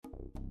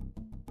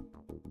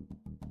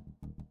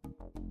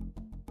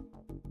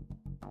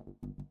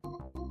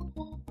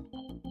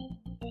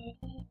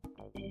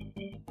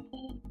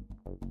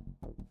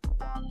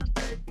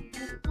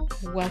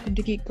Welcome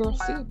to Geek Girl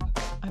Soup.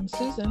 I'm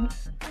Susan.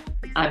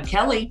 I'm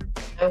Kelly.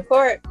 I'm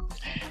Cort.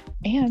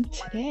 And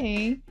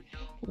today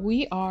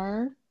we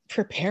are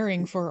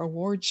preparing for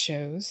award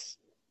shows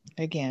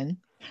again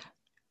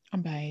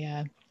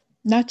by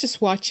not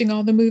just watching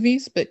all the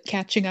movies, but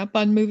catching up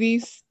on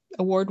movies,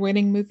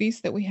 award-winning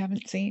movies that we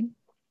haven't seen.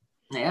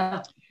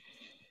 Yeah.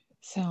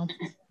 So,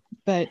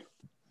 but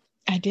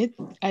I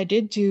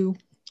did do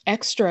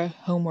extra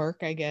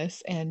homework, I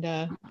guess,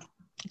 and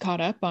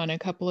caught up on a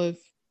couple of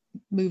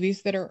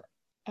movies that are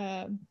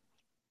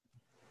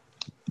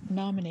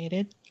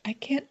nominated. I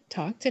can't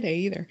talk today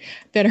either.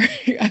 That are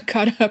I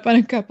caught up on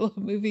a couple of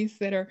movies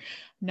that are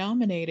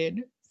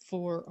nominated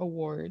for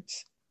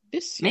awards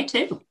this year. Me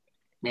too.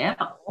 Yeah.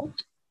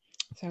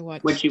 So I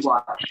watched. What'd you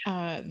watch?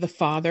 The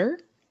Father.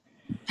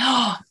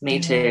 Me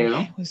too.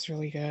 It was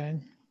really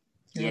good.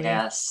 Really.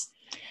 Yes.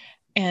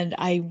 And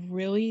I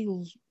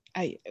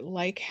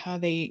like how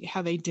they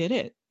did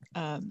it.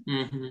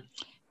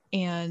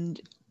 And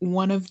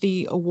one of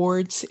the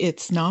awards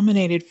it's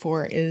nominated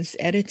for is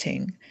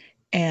editing,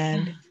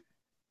 and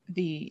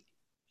the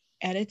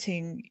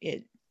editing,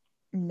 it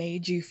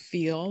made you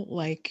feel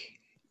like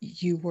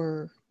you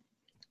were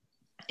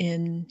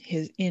in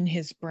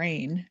his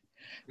brain,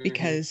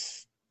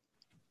 because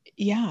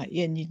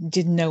and you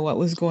didn't know what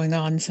was going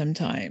on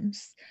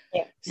sometimes.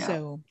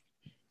 So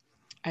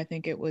I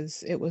think it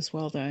was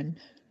well done.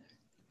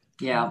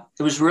 Yeah,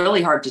 it was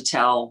really hard to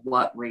tell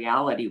what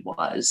reality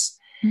was.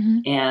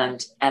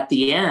 And at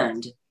the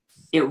end,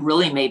 it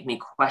really made me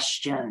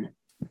question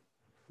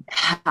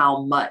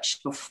how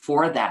much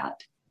before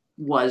that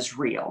was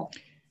real.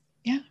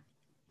 Yeah.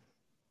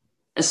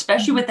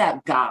 Especially with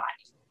that guy.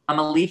 I'm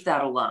going to leave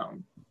that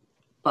alone.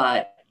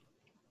 But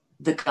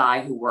the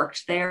guy who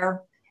worked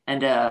there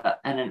and a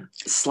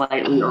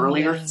slightly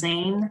earlier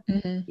scene.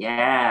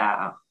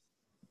 Yeah.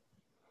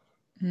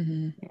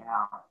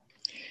 Yeah.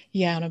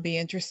 Yeah, it'll be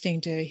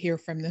interesting to hear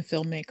from the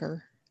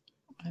filmmaker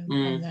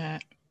on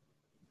that.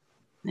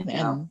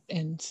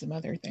 And some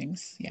other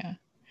things. Yeah.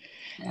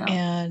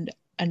 And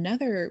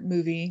another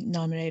movie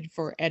nominated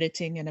for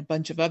editing and a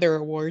bunch of other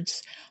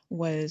awards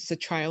was The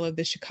Trial of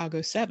the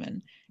Chicago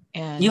 7.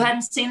 And you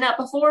hadn't seen that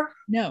before?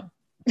 No.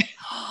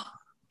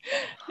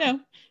 No.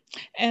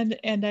 And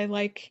I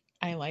like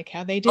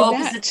how they did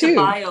that it's too. A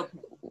biopic.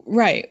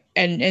 Right.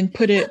 And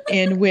put it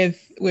in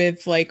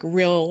with like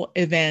real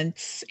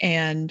events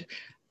and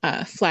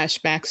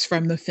flashbacks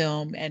from the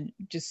film, and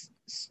just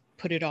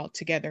put it all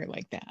together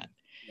like that.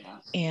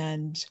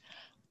 And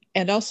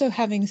also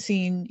having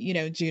seen,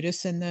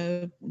 Judas and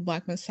the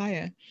Black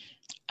Messiah,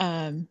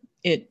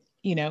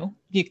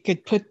 you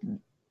could put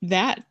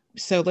that.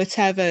 So let's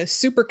have a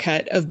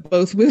supercut of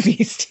both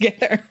movies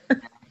together.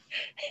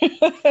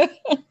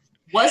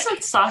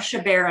 Wasn't Sacha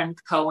Baron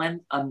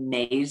Cohen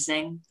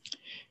amazing?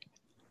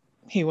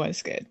 He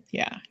was good.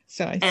 Yeah.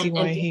 So I see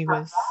why he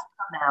was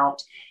come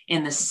out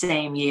in the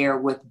same year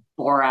with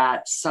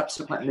Borat's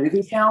subsequent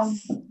movie film.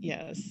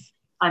 Yes.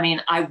 I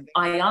mean, I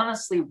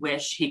honestly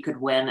wish he could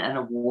win an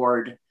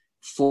award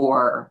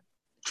for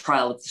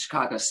Trial of the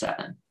Chicago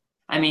 7.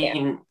 I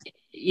mean,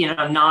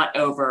 not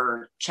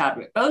over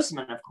Chadwick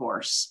Boseman, of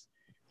course,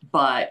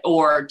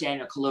 or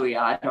Daniel Kaluuya.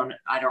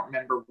 I don't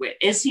remember which.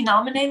 Is he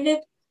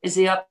nominated? Is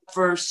he up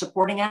for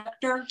supporting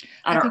actor?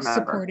 I don't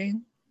remember.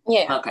 Supporting.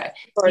 Yeah. Okay.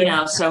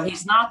 So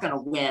he's not going to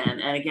win.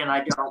 And again,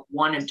 I don't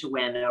want him to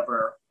win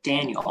over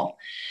Daniel.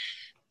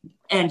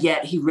 And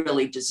yet he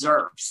really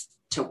deserves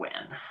to win.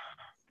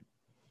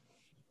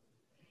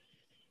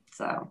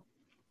 So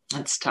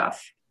it's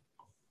tough.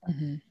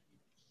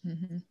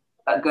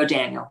 Go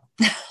Daniel.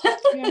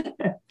 Yeah.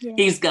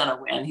 He's gonna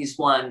win. He's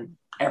won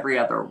every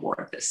other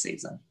award this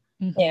season.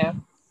 Yeah.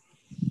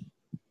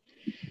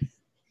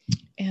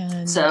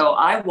 And so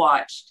I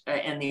watched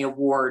in the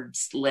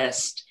awards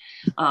list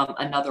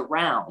Another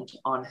Round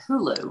on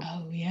Hulu.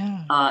 Oh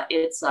yeah.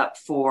 It's up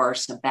for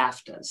some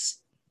BAFTAs.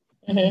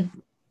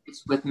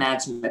 It's with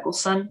Mads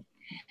Mikkelsen.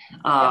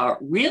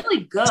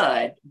 Really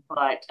good,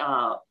 but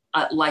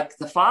like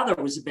The Father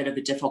was a bit of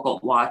a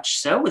difficult watch.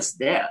 So was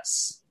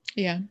this.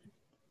 Yeah.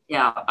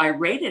 Yeah. I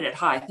rated it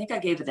high. I think I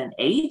gave it an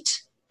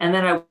 8. And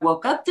then I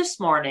woke up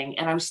this morning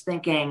and I was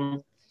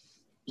thinking,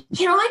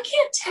 I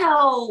can't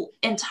tell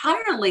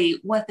entirely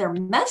what their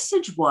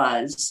message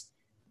was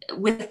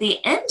with the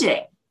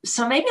ending.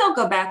 So maybe I'll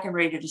go back and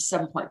rate it a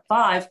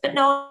 7.5, but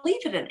no, I'll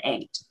leave it an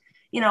 8.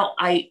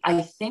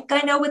 I think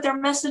I know what their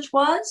message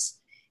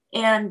was,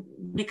 and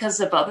because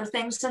of other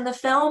things in the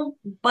film,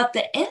 but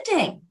the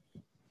ending.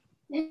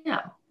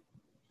 Yeah.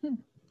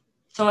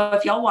 So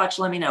if y'all watch,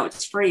 let me know.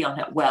 It's free on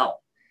it.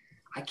 Well,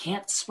 I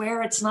can't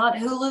swear it's not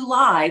Hulu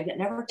Live. It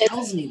never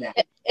tells me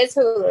that. It's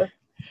Hulu.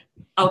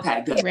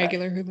 Okay, good.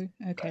 Regular Hulu.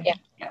 Okay.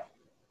 Yeah.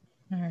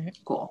 All right.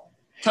 Cool.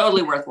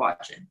 Totally worth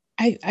watching.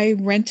 I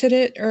rented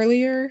it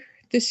earlier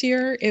this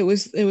year. It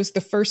was the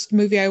first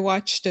movie I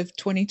watched of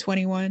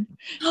 2021.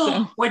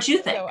 So, what'd you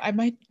think? So I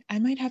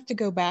might have to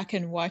go back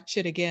and watch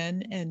it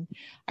again. And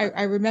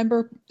I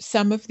remember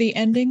some of the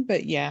ending,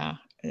 but yeah.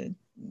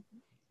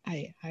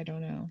 I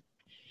don't know.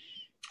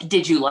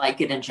 Did you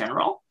like it in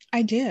general?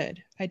 I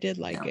did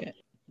like it.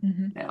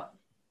 Mm-hmm. Yeah,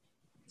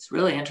 it's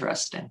really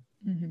interesting.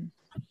 Mm-hmm.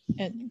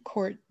 And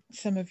Cort,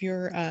 some of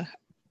your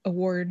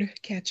award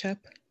catch up.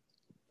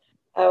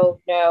 Oh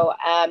no,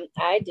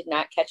 I did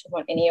not catch up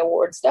on any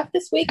award stuff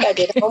this week. I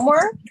did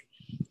homework,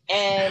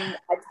 and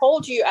I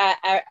told you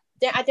I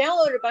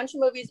downloaded a bunch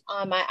of movies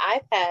on my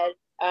iPad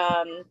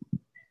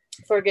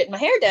for getting my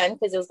hair done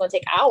because it was going to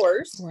take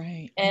hours.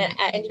 Right. And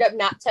I ended up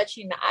not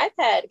touching the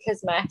iPad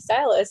because my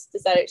stylist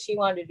decided she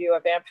wanted to do a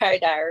Vampire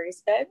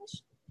Diaries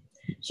binge.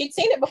 She'd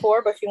seen it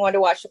before, but she wanted to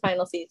watch the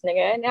final season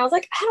again. And I was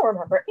like, I don't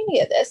remember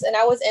any of this. And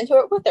I was into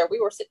it with her. We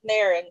were sitting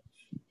there and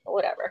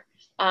whatever.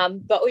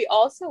 But we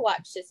also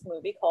watched this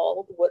movie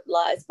called What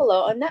Lies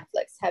Below on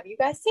Netflix. Have you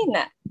guys seen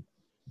that?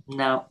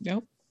 No.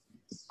 Nope.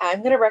 I'm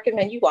going to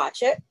recommend you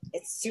watch it.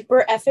 It's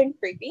super effing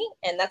creepy.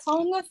 And that's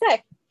all I'm going to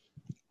say.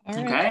 All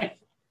right. Okay.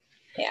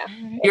 Yeah.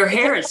 Your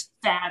hair is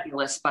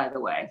fabulous, by the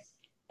way.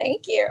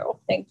 Thank you.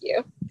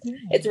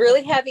 It's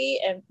really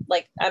heavy and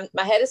like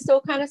my head is still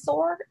kind of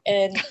sore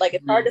and like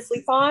it's hard to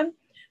sleep on,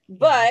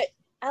 but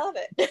I love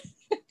it.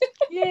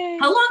 Yay.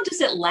 How long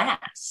does it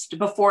last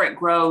before it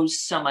grows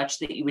so much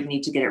that you would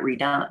need to get it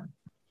redone?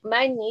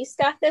 My niece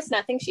got this and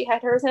I think she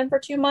had hers in for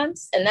 2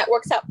 months and that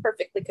works out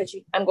perfectly because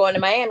I'm going to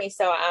Miami.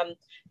 So I'm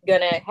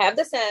going to have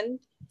this in,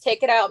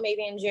 take it out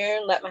maybe in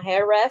June, let my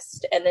hair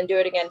rest and then do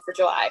it again for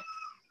July.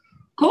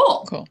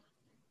 Cool.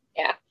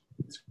 Yeah.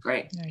 That's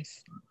great.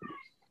 Nice.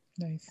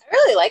 I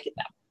really like it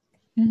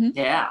though. Mm-hmm.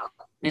 Yeah.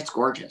 It's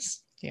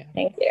gorgeous. Yeah.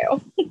 Thank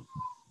you.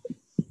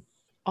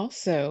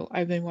 Also,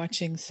 I've been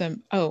watching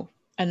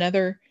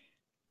another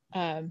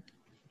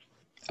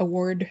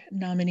award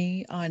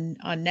nominee on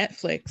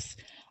Netflix.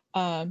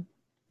 And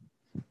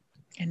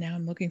now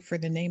I'm looking for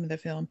the name of the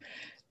film.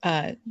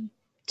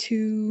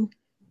 Two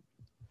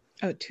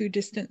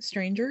Distant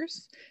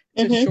Strangers.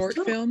 It's a short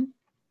film.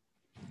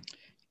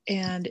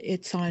 And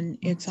it's on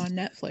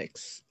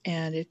Netflix.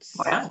 And it's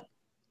Wow.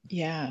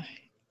 Yeah.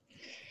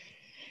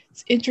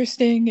 It's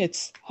interesting,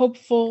 it's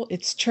hopeful,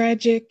 it's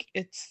tragic,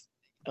 it's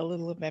a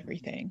little of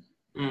everything.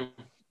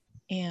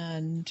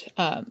 And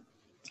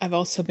I've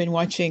also been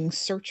watching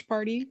Search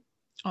Party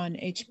on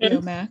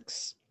HBO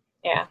Max.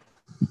 Yeah.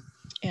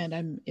 And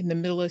I'm in the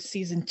middle of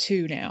season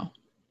 2 now.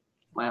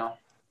 Wow.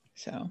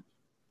 So,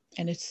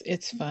 and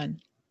it's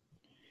fun.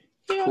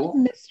 Cool.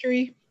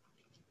 Mystery.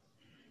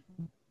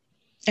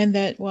 And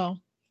that, well,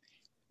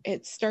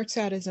 it starts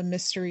out as a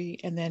mystery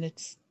and then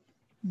it's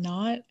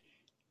not,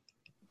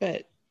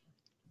 but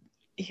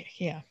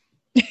yeah.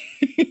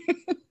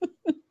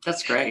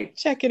 That's great.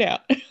 Check it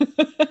out.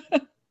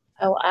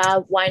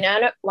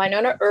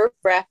 Wynonna Earp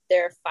wrapped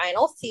their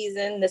final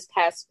season this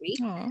past week.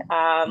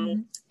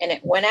 And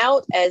it went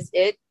out as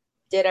it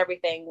did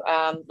everything,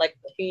 like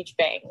a huge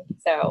bang.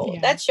 So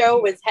that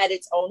show had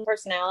its own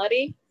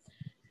personality.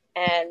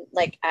 And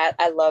like,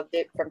 I loved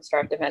it from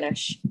start to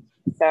finish.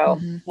 So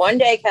one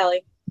day,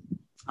 Kelly.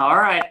 All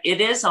right.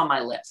 It is on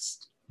my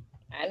list.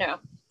 I know.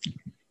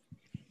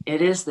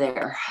 It is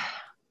there.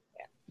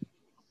 Yeah.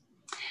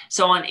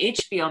 So on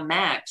HBO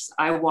Max,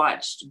 I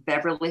watched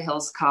Beverly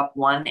Hills Cop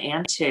 1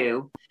 and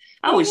 2.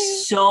 That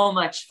was so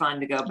much fun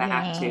to go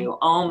back to.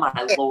 Oh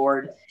my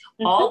Lord.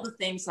 All the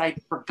things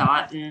I'd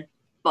forgotten,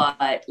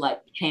 but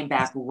like came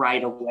back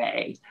right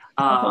away.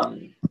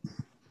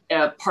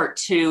 Part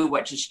 2,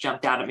 what just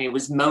jumped out at me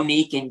was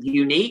Monique and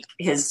Unique,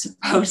 his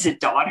supposed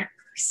daughters.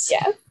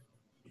 Yeah.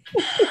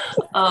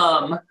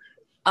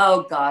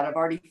 Oh God, I've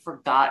already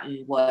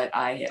forgotten what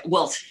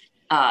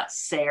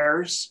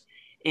Sayers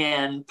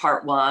in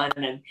part 1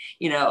 and,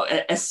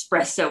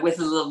 espresso with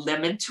a little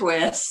lemon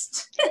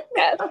twist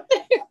and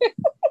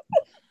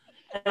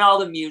all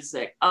the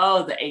music.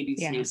 Oh, the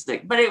 80s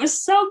music, but it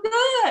was so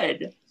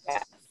good.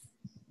 Yeah.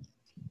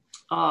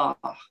 Oh,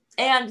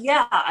 and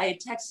I had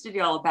texted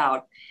y'all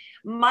about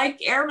Mike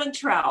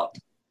Ehrmantraut,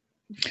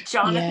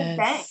 Jonathan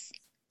Banks.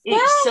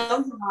 It's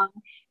so young.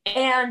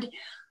 And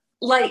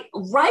like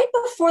right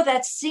before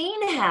that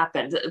scene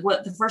happened,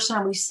 the first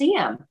time we see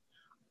him,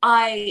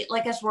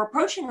 as we're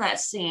approaching that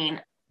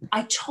scene,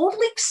 I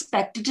totally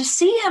expected to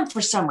see him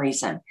for some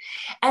reason.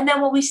 And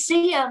then when we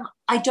see him,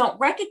 I don't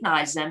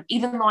recognize him,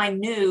 even though I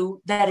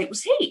knew that it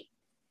was he.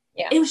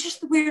 Yeah. It was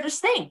just the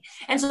weirdest thing.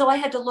 And so I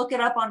had to look it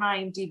up on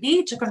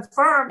IMDb to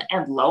confirm.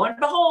 And lo and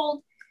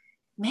behold,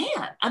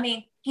 man, I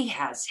mean, he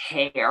has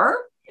hair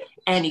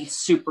and he's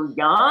super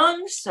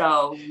young.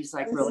 So he's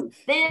like really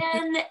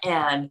thin.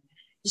 And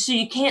so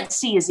you can't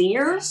see his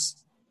ears.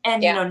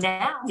 And,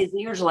 now his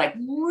ears are like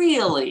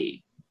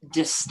really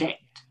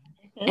distinct.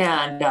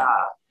 And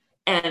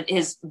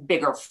his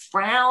bigger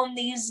frown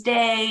these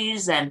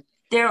days. And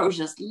there was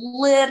just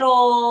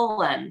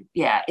little, and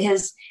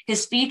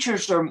his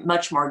features are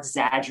much more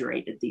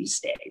exaggerated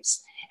these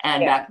days.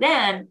 And back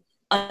then,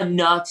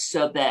 enough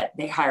so that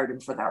they hired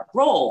him for that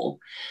role,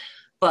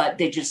 but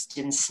they just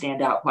didn't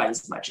stand out quite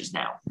as much as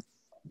now.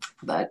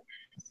 But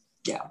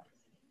that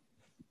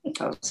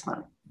was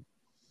fun.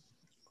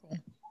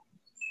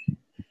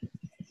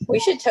 We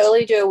should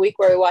totally do a week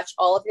where we watch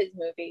all of his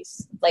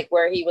movies, like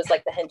where he was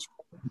like the henchman.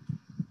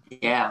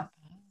 Yeah.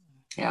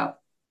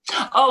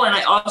 Oh, and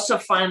I also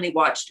finally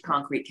watched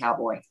Concrete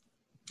Cowboy.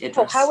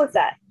 How was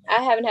that?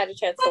 I haven't had a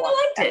chance to watch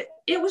I liked it.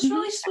 It was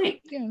really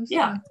sweet.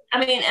 Yeah.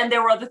 I mean, and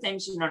there were other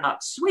things,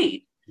 not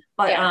sweet,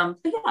 but yeah,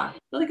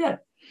 really good.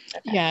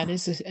 Okay. Yeah, it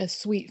is a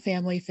sweet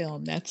family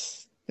film.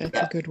 That's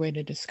a good way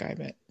to describe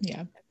it.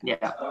 Yeah.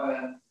 Yeah.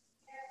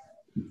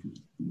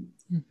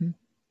 Mm-hmm.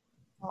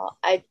 Well,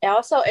 I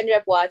also ended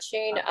up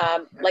watching,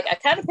 I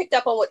kind of picked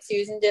up on what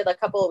Susan did a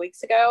couple of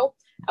weeks ago.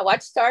 I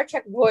watched Star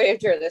Trek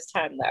Voyager this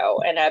time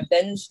though, and I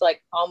binged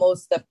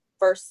almost the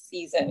first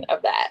season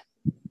of that.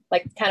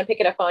 Kind of pick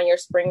it up on your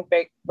spring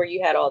break where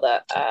you had all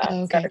the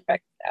Star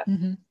Trek stuff.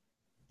 Mm-hmm. And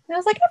I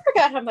was like, I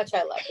forgot how much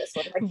I love this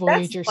one.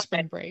 Voyager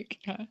spring break.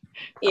 Huh?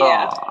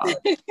 Yeah.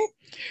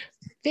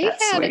 They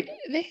had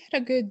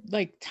a good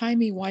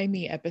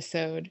timey-wimey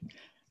episode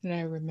that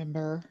I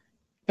remember.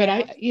 But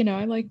I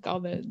like all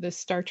the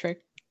Star Trek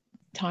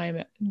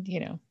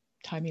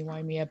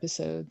timey-wimey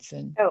episodes.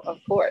 And of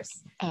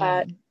course.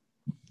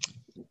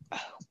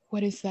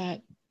 what is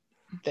that?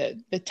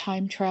 The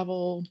time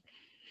travel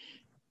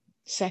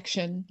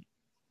section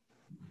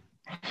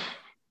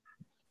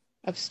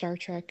of Star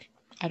Trek.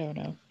 I don't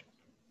know.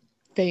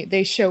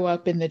 They show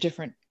up in the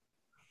different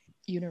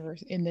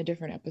universe, in the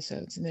different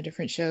episodes, in the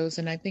different shows,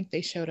 and I think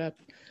they showed up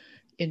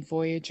in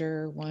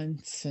Voyager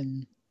once.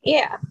 And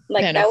that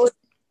was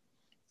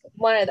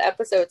one of the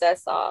episodes I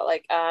saw. I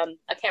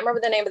can't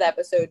remember the name of the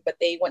episode, but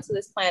they went to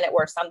this planet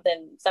where some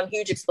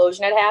huge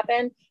explosion had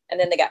happened, and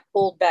then they got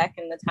pulled back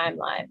in the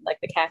timeline, like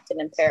the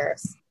captain in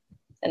Paris,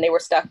 and they were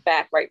stuck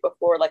back right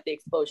before the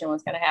explosion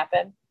was going to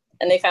happen,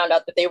 and they found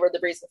out that they were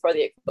the reason for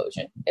the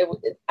explosion.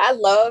 I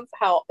love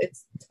how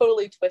it's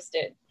totally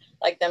twisted,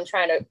 them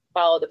trying to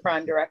follow the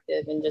Prime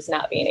Directive and just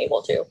not being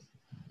able to.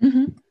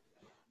 Mm-hmm.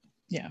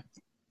 Yeah.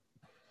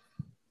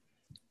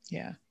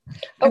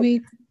 I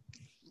mean,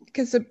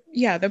 because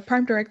the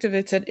Prime Directive,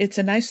 it's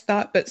a nice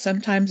thought, but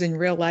sometimes in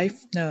real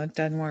life, no, it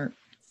doesn't work.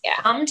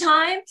 Yeah.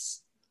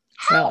 Sometimes.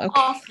 How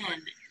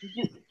often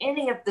do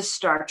any of the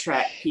Star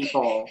Trek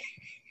people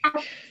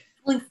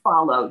actually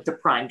follow the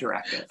Prime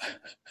Directive?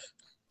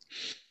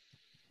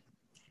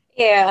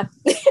 Yeah.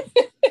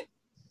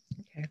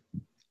 Okay.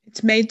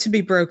 It's made to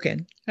be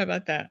broken. How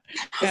about that?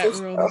 That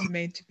rule is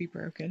made to be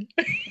broken.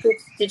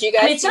 Did you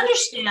guys? It's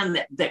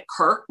understand that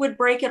Kirk would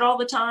break it all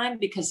the time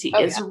because he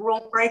is a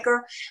rule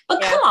breaker.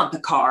 But come on,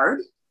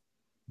 Picard.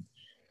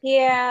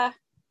 Yeah.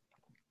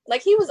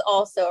 He was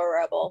also a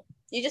rebel.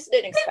 You just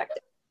didn't expect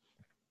it.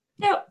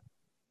 Yep.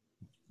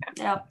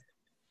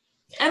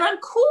 And I'm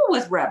cool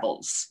with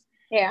rebels.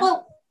 Yeah.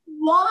 Well,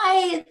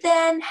 why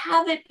then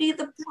have it be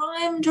the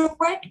Prime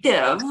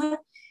Directive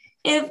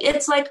if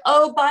it's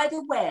oh, by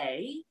the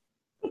way,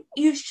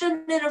 you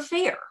shouldn't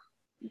interfere.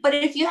 But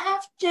if you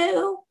have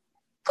to,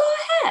 go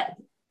ahead.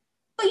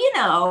 But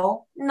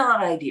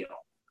not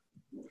ideal.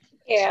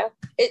 Yeah.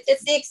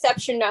 It's the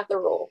exception, not the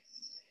rule.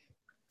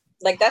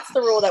 That's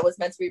the rule that was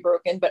meant to be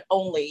broken, but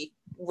only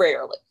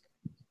rarely.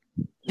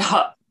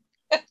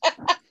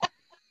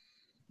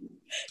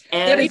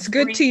 It's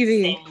good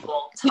TV.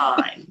 Single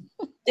time.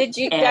 Did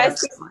you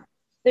guys see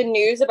the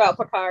news about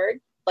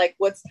Picard?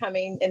 What's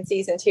coming in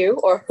season 2,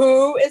 or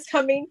who is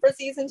coming for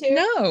season 2?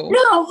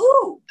 No,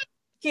 who?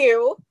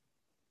 Q.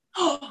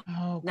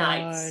 Oh,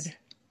 nice. God.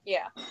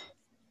 Yeah.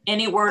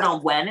 Any word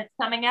on when it's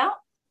coming out?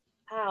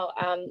 Oh,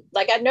 I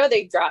know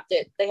they dropped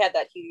it. They had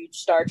that huge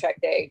Star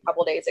Trek Day a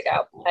couple days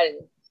ago.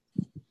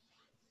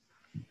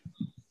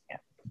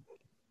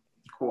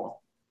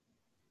 Cool.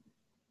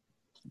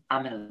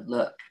 I'm gonna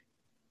look.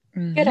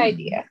 Mm-hmm. Good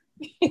idea.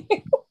 Yeah.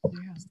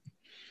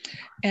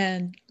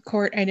 And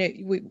Cort, I know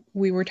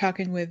we were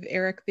talking with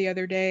Eric the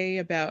other day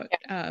about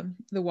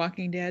The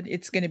Walking Dead.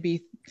 It's going to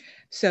be,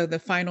 so the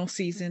final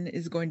season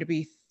is going to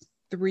be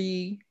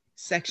 3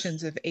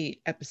 sections of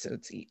 8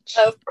 episodes each.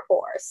 Of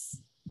course.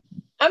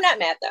 I'm not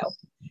mad though.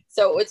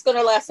 So it's going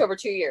to last over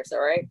 2 years,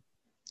 all right?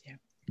 Yeah.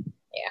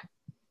 Yeah.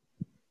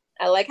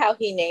 I like how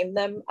he named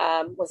them.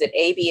 Was it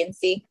A, B, and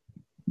C?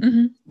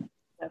 Mm-hmm.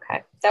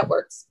 Okay, that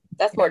works.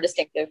 That's more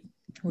distinctive.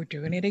 We're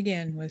doing it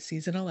again with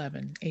season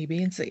 11, A,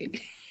 B, and C.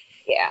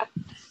 Yeah.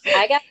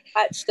 I got to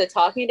watch The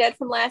Talking Dead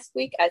from last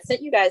week. I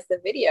sent you guys the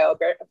video,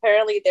 but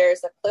apparently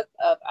there's a clip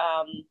of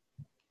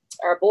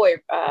our boy,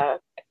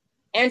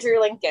 Andrew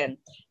Lincoln,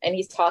 and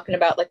he's talking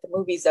about the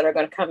movies that are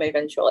going to come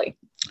eventually.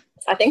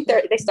 I think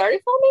they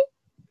started filming.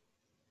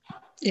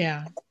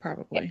 Yeah,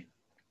 probably.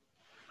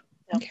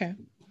 No. Okay.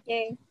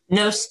 Yay.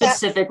 No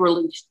specific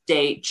release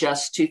date,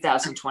 just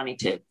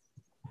 2022.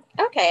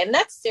 Okay, and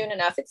that's soon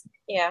enough.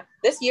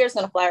 This year's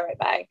going to fly right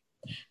by.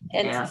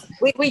 And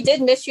we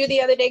did miss you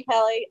the other day,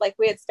 Kelly.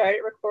 We had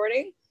started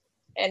recording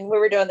and we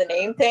were doing the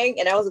name thing,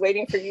 and I was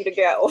waiting for you to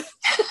go.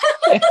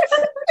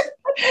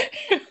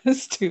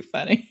 It's too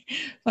funny.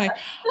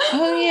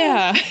 Oh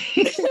yeah,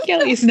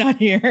 Kelly's not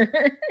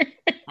here.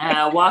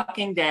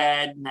 Walking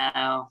Dead,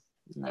 no.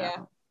 Yeah,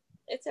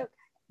 it's okay.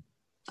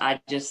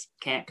 I just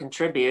can't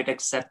contribute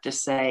except to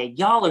say,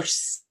 y'all are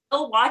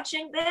still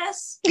watching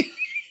this?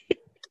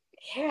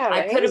 Yeah,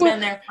 I could have been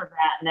there for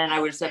that, and then I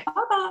would have said,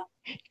 bye-bye.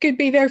 Could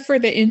be there for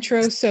the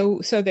intro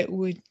so that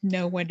we'd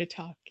know when to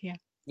talk. Yeah.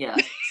 Yeah.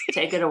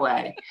 Take it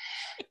away.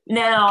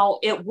 Now,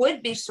 it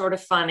would be sort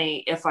of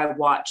funny if I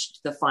watched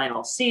the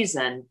final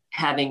season,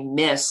 having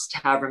missed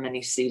however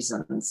many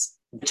seasons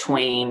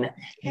between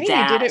Hey,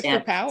 that. you did it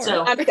for power.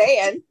 So, I'm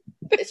saying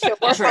it should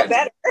work out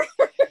better.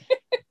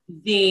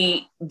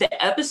 The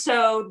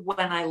episode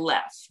when I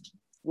left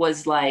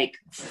was like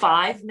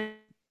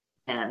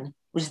 5:10.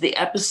 Was the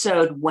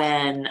episode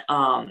when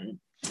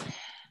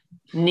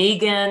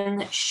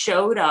Negan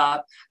showed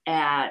up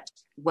at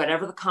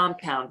whatever the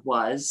compound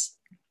was,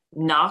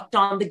 knocked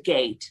on the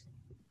gate,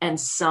 and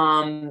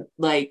some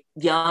like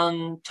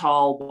young,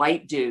 tall,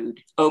 white dude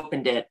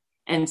opened it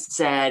and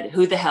said,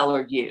 "Who the hell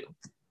are you?"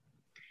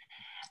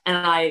 And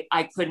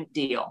I couldn't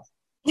deal.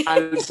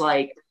 I was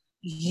like,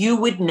 you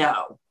would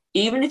know.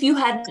 Even if you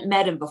hadn't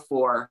met him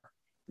before,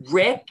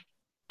 Rick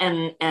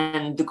and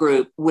the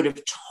group would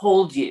have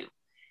told you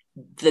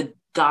the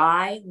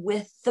guy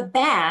with the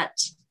bat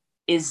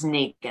is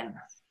Negan.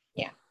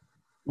 Yeah.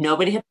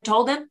 Nobody had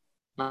told him?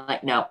 I'm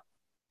like, no,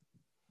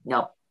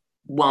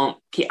 won't.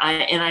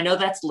 And I know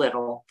that's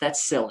little.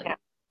 That's silly. Yeah.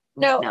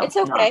 No, it's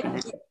okay.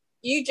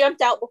 You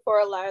jumped out before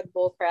a lot of the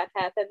bull crap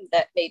happened.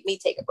 That made me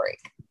take a break.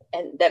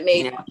 And that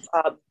made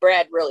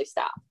Brad really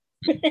stop.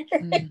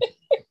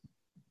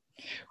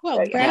 Well,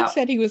 But, Brad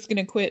said he was going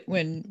to quit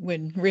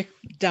when Rick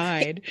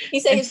died. He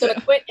said he's going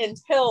to quit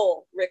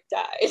until Rick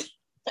died.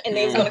 And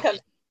then he's going to come.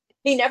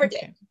 He never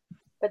did.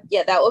 But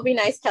yeah, that would be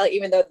nice, Kelly,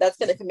 even though that's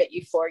going to commit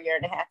you for a year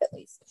and a half at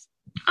least.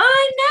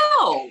 I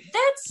know.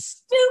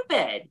 That's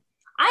stupid.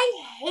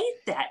 I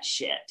hate that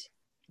shit.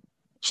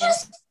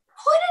 Just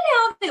put it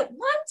out at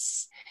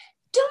once.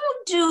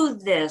 Don't do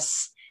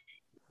this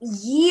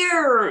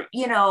year,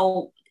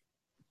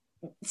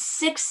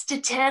 6 to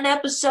 10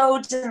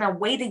 episodes and then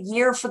wait a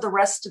year for the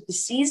rest of the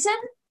season.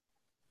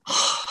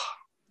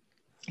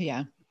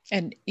 Yeah.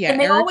 And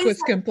Eric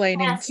was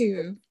complaining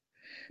too,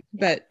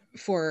 but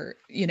for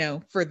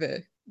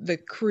the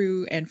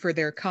crew and for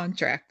their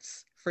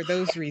contracts for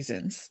those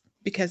reasons,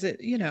 because it,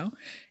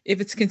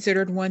 if it's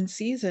considered one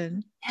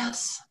season.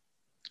 Yes.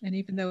 And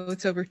even though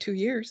it's over 2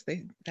 years,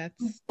 that's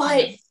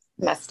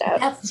messed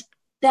up.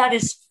 That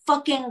is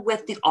fucking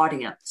with the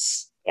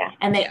audience. Yeah.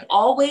 And they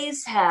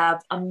always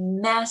have a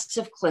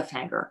massive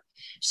cliffhanger.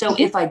 So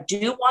if I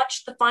do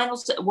watch the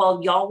finals,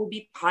 y'all will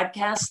be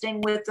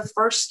podcasting with the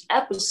first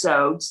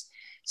episodes.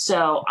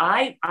 So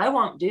I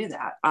won't do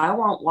that. I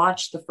won't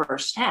watch the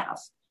first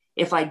half.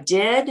 If I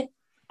did,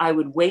 I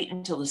would wait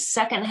until the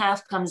second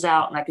half comes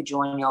out and I could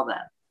join y'all then.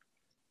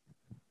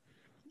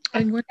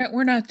 And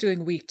we're not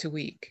doing week to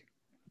week.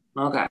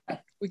 Okay.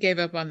 We gave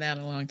up on that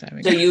a long time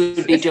ago. So you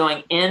would be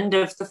doing end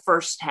of the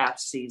first half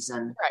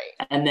season,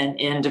 right, and then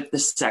end of the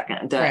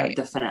second,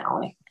 the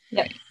finale.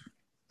 Yep.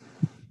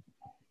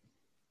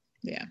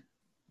 Yeah.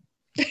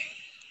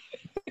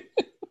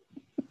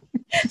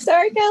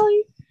 Sorry,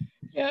 Kelly.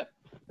 Yep.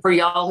 For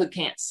y'all who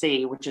can't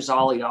see, which is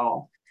all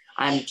y'all,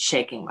 I'm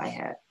shaking my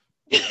head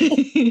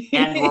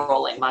and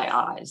rolling my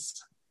eyes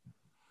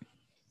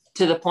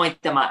to the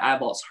point that my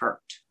eyeballs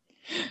hurt.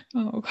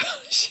 Oh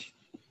gosh.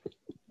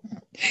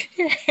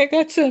 Here, I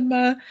got some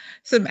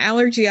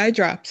allergy eye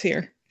drops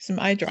here. Some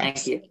eye drops.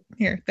 Thank you.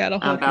 Here, that'll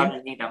help. I'm about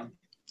to need them.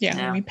 Yeah,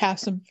 let me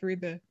pass them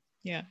through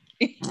Yeah.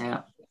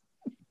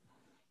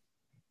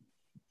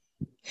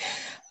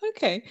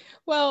 Okay.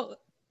 Well,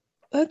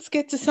 let's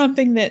get to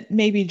something that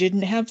maybe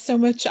didn't have so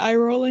much eye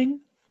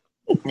rolling.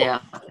 Yeah.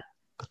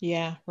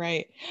 Yeah,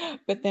 right.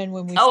 But then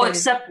when we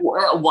except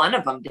one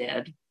of them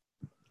did.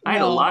 I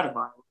had a lot of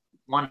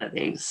one of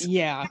these.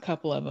 Yeah, a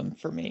couple of them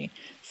for me.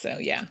 So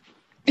yeah.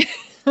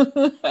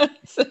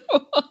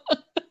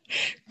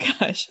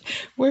 Gosh,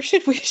 where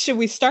should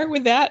we start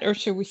with that, or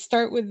should we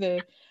start with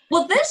the?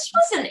 Well, this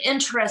was an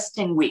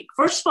interesting week.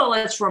 First of all,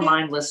 let's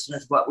remind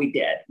listeners what we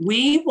did.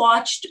 We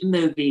watched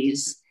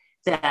movies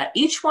that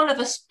each one of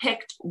us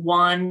picked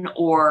one,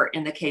 or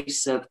in the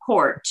case of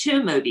Cort,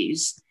 2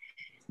 movies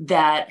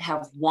that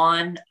have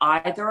won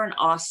either an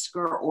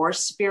Oscar or a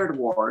Spirit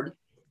Award,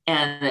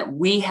 and that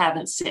we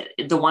haven't seen.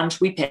 The ones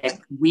we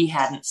picked, we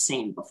hadn't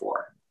seen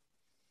before.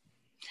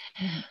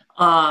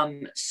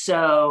 Hold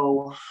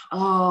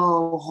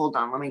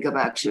on, let me go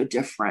back to a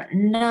different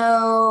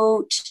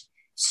note.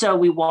 So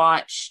we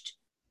watched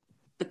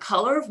The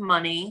Color of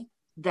Money,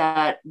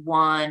 that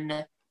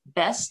won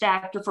Best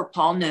Actor for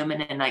Paul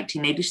Newman in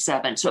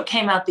 1987. So it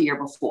came out the year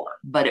before,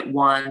 but it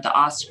won the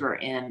Oscar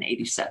in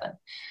 87.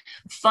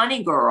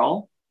 Funny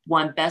Girl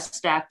won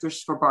Best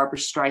Actress for Barbara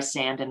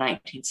Streisand in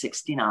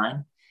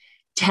 1969.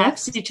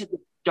 Taxi to the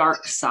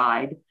Dark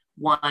Side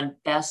won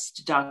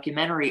Best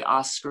Documentary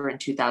Oscar in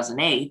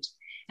 2008,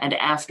 and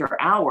After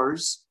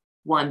Hours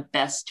won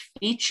Best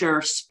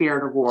Feature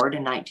Spirit Award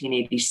in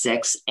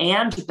 1986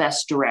 and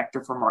Best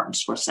Director for Martin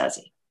Scorsese.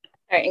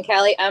 All right, and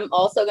Callie, I'm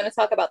also going to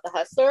talk about The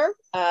Hustler,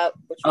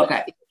 which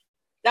was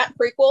not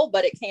prequel,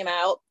 but it came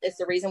out. It's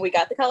the reason we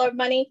got The Color of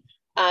Money.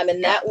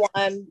 And that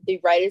won the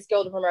Writers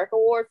Guild of America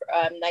Award for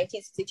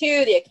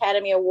 1962, the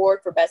Academy Award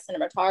for Best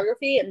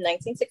Cinematography in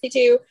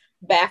 1962,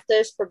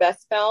 BAFTAs for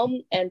Best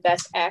Film and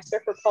Best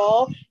Actor for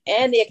Paul,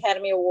 and the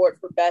Academy Award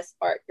for Best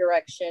Art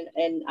Direction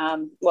and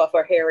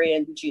for Harry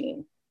and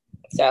Jean.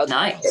 So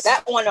nice.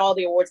 That won all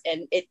the awards,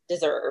 and it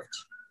deserved.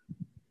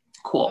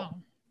 Cool. Wow.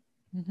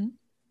 Mm-hmm.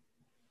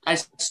 I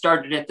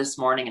started it this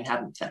morning and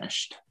haven't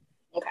finished.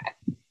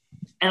 Okay.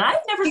 And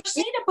I've never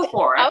seen it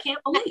before. I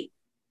can't believe.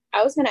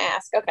 I was going to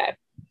ask. Okay.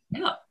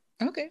 Yeah.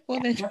 Okay. Well,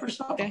 then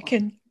that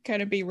can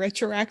kind of be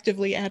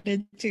retroactively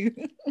added to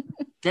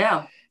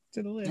to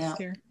the list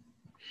here.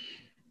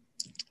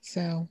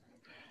 So,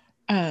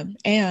 and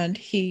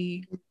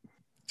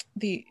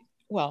the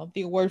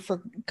award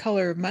for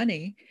Color of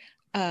Money,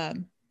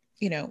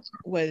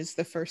 was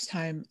the first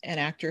time an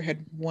actor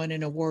had won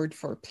an award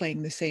for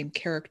playing the same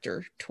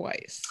character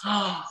twice.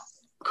 Oh,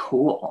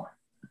 cool.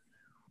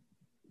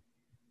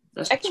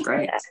 That's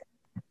great.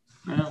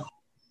 Yeah.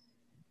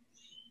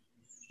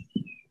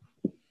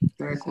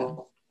 Very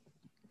cool.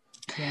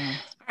 Yeah.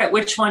 All right,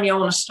 which one do you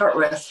want to start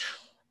with?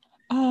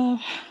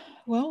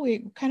 Well,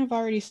 we kind of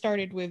already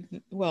started with,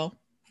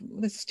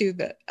 let's do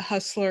the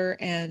Hustler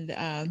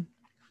and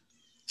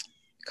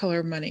Color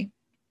of Money.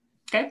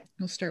 Okay.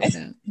 We'll start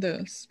with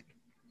those.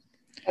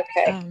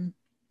 Okay.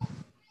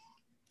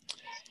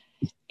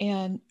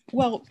 And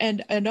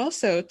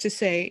also to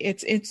say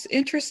it's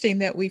interesting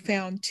that we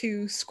found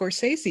two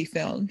Scorsese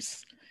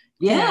films.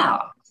 Yeah.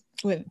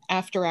 With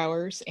After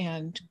Hours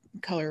and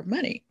Color of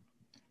Money.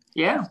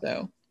 Yeah.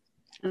 So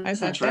I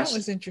thought that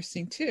was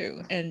interesting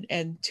too.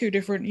 And two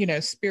different,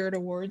 Spirit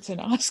Awards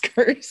and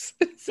Oscars.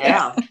 So.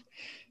 Yeah.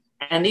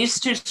 And these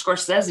two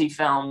Scorsese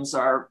films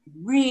are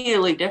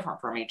really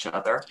different from each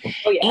other.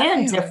 Oh, yeah.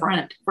 And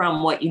different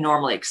from what you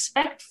normally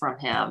expect from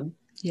him,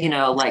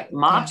 like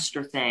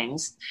mobster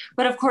things.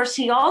 But of course,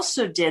 he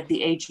also did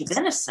The Age of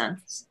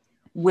Innocence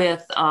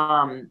with, he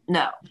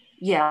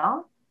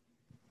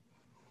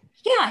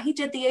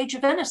did The Age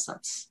of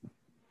Innocence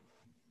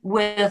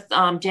with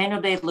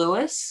Daniel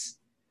Day-Lewis,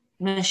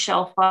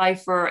 Michelle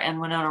Pfeiffer, and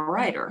Wynonna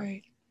Earp.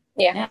 Right.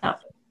 Yeah.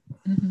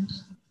 Mm-hmm.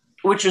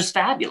 Which was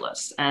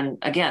fabulous. And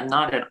again,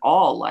 not at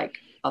all like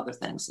other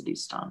things that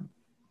he's done.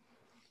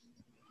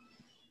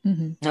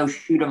 Mm-hmm. No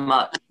shoot 'em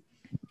up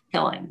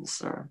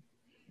killings or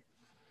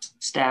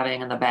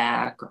stabbing in the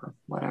back or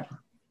whatever.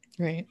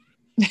 Right.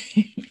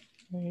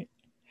 Right.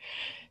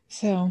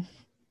 So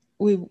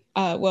we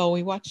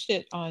watched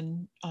it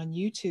on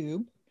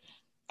YouTube.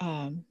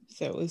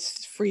 So it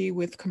was free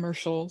with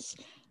commercials,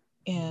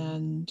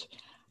 and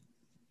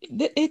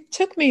it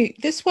took me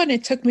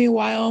a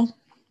while.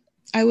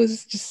 I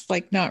was just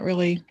like not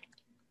really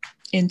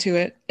into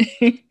it,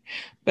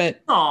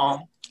 but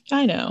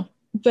I know,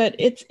 but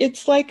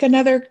it's like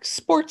another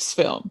sports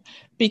film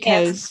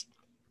because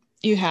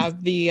you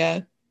have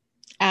the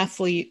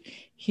athlete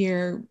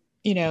here,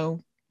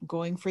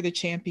 going for the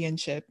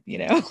championship,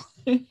 I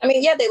mean,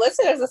 they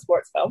listed it as a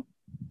sports film.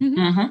 Mm-hmm.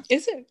 Mm-hmm.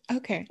 Is it?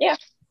 Okay. Yeah.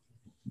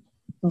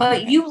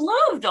 But you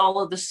loved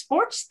all of the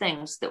sports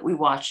things that we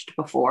watched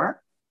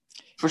before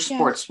for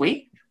Sports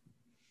Week.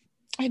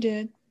 I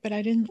did, but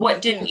I didn't.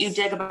 What didn't you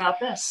dig about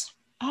this?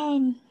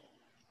 I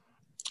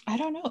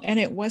don't know. And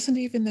it wasn't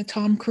even the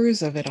Tom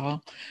Cruise of it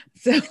all.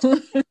 So,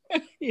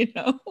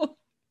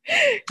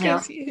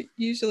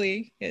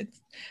 usually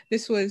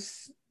this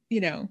was,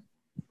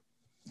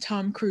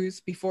 Tom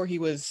Cruise before he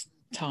was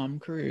Tom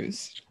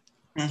Cruise.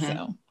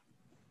 Mm-hmm.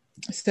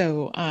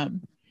 So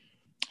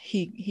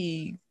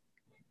he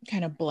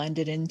kind of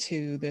blended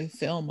into the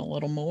film a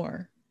little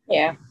more.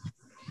 Yeah.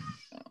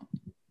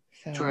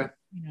 So true.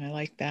 I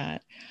like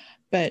that.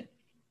 But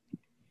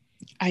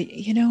I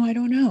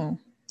don't know.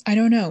 I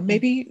don't know.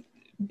 Maybe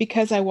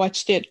because I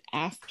watched it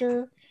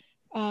after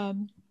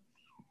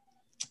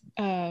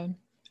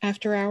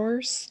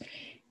Hours.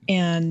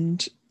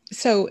 And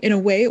so in a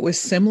way it was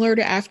similar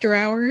to After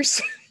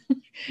Hours.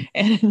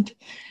 And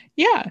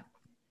yeah.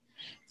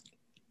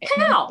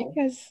 How?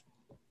 Because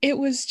it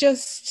was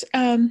just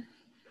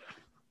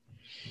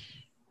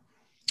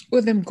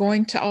with them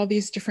going to all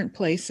these different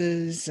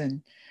places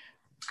and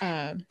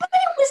but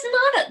it was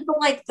not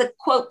like the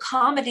quote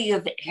comedy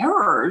of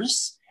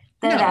errors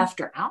that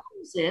After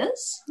Hours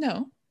is.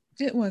 No,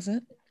 it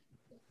wasn't.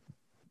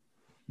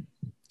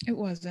 It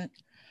wasn't.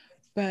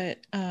 But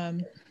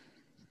and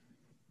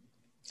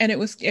it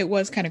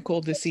was kind of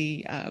cool to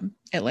see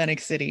Atlantic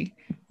City,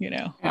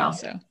 Yeah.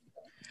 So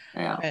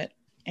yeah. But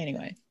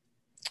anyway.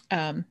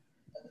 But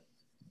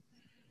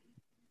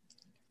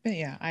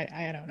yeah,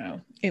 I don't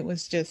know. It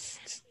was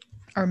just,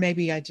 or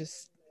maybe I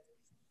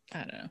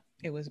don't know.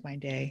 It was my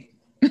day.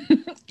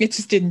 It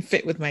just didn't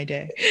fit with my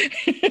day.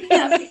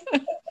 Yeah.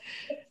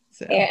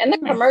 So. Yeah, and the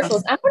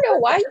commercials. I don't know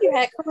why you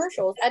had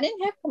commercials. I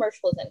didn't have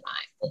commercials in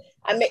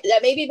mind.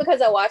 That may be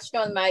because I watched it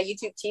on my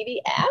YouTube TV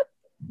app,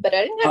 but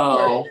I didn't have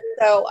commercials,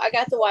 so I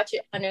got to watch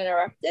it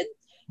uninterrupted.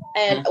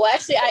 And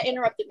actually, I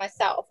interrupted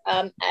myself.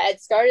 I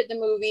had started the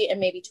movie, and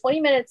maybe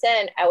 20 minutes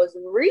in, I was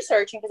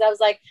researching because I was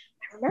like,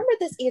 I remember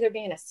this either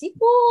being a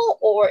sequel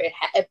or it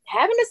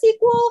having a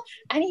sequel.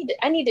 I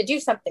need to do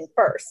something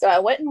first. So I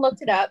went and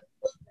looked it up.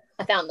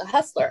 I found The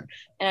Hustler,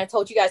 and I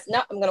told you guys, no,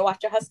 I'm going to watch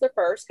The Hustler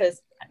first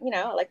because,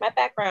 I like my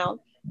background.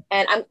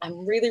 And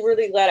I'm really,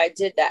 really glad I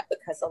did that,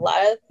 because a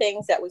lot of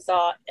things that we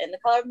saw in The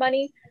Color of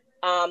Money,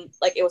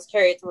 like it was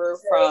carried through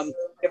from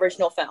the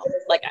original film.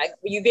 Like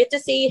you get to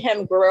see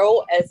him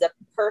grow as a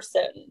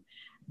person,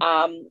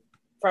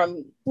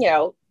 from,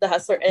 The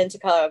Hustler into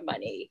Color of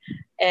Money.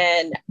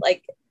 And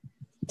like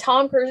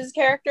Tom Cruise's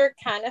character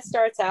kind of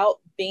starts out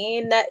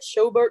being that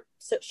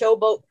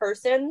showboat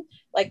person,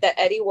 like that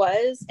Eddie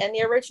was in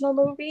the original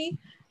movie.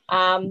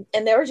 And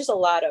there were just a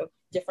lot of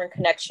different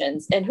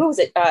connections. And who was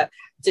it?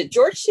 Was it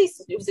George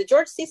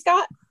C.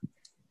 Scott?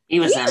 He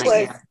was in it,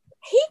 yeah.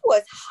 He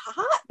was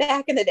hot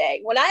back in the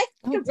day. When I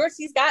think of George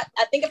C. Scott,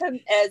 I think of him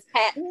as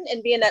Patton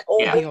and being that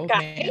old guy.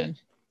 Man.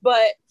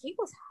 But he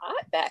was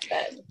hot back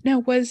then. Now,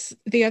 was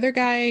the other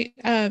guy,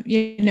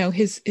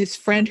 his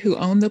friend who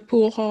owned the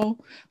pool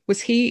hall,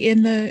 was he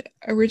in the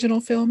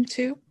original film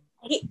too?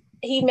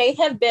 He may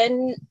have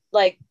been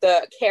like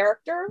the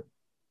character,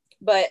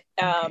 but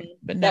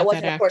that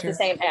wasn't, of course, the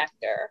same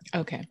actor.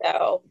 Okay.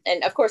 So,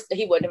 and of course,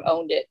 he wouldn't have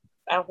owned it.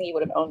 I don't think he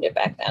would have owned it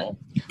back then.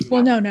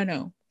 Well,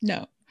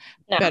 no.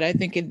 But I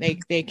think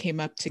they came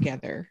up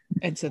together,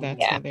 and so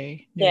that's how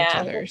they knew each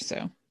other.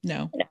 So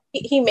no.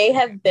 He may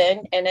have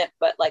been in it,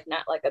 but like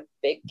not like a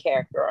big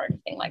character or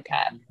anything like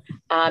that.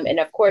 And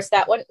of course,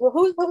 that one. Well,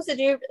 who was the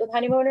dude with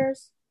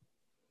Honeymooners?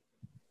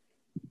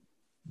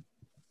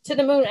 To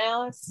the Moon,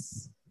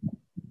 Alice.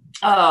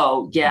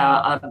 Oh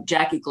yeah,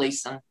 Jackie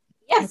Gleason.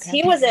 Yes,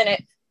 he was in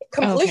it.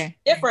 Completely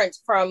different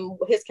from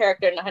his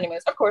character in The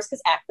Honeymooners, of course,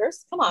 because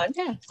actors. Come on.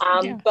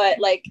 Yeah. But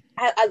like,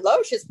 I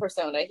love his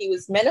persona. He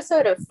was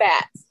Minnesota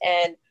Fats,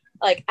 and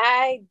like,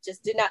 I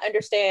just did not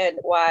understand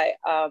why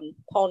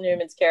Paul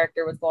Newman's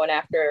character was going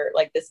after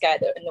like this guy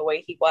in the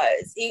way he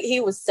was. He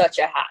was such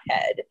a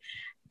hothead.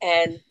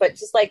 But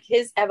just like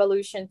his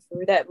evolution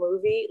through that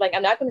movie, like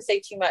I'm not going to say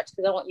too much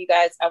because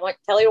I want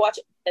Kelly to watch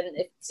it.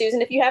 And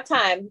Susan, if you have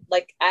time,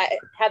 like I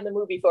have the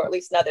movie for at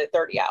least another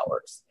 30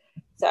 hours.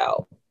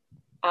 So,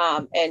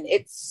 and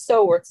it's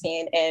so worth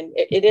seeing, and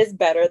it is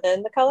better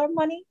than The Color of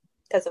Money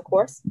because, of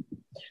course,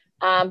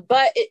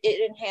 but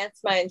it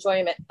enhanced my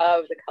enjoyment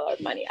of The Color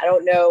of Money. I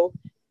don't know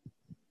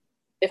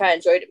if I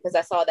enjoyed it because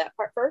I saw that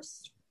part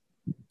first,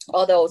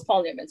 although it was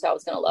Paul Newman, so I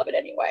was going to love it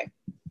anyway.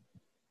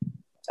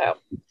 So.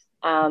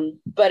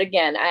 But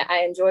again,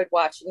 I enjoyed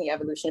watching the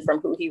evolution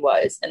from who he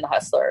was in The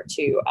Hustler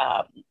to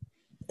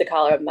The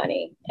Color of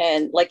Money.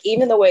 And like,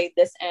 even the way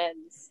this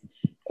ends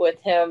with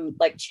him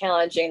like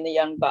challenging the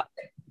young buck,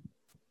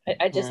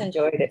 I just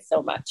enjoyed it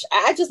so much.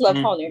 I just love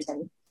Paul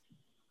Newman.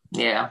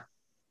 Yeah.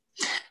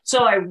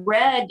 So I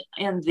read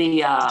in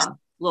the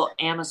little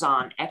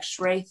Amazon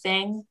X-ray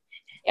thing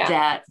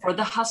that for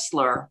The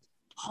Hustler,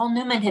 Paul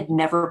Newman had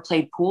never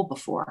played pool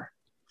before.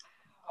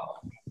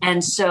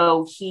 And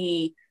so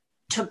he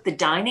took the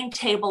dining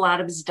table out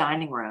of his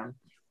dining room,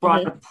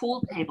 brought a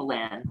pool table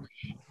in,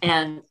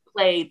 and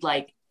played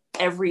like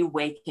every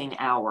waking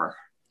hour.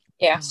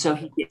 Yeah. So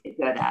he get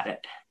good at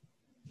it.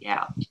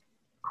 Yeah.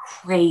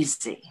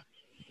 Crazy.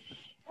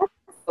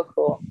 That's so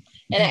cool.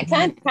 And it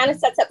kind of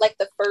sets up like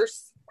the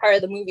first part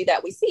of the movie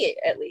that we see,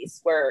 at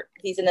least, where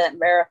he's in that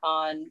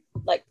marathon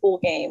like pool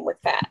game with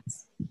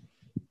Fats.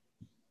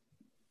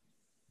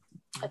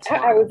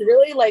 I was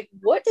really like,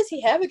 what does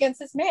he have against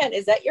this man?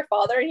 Is that your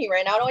father and he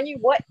ran out on you?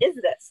 What is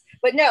this?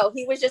 But no,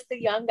 he was just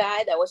the young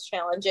guy that was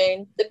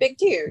challenging the big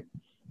dude.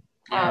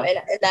 And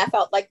that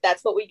felt like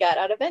that's what we got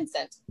out of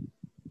Vincent.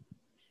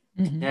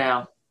 Mm-hmm.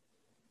 Yeah.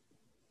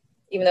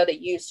 Even though they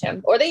used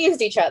him, or they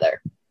used each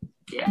other.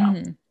 Yeah.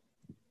 Mm-hmm.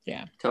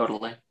 Yeah.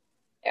 Totally.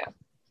 Yeah.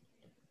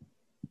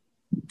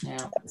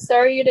 Yeah. I'm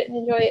sorry you didn't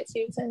enjoy it,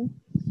 Susan.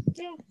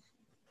 Yeah.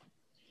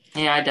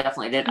 Yeah, I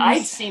definitely did.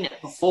 I'd seen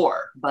it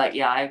before, but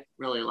yeah, I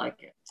really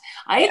like it.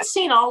 I had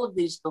seen all of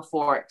these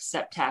before,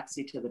 except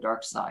Taxi to the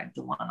Dark Side,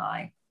 the one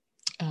I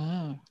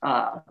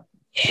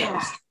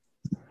chose.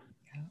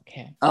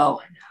 Okay.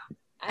 Oh, I know.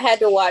 I had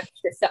to watch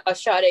a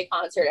Sade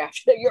concert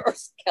after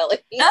yours, Kelly.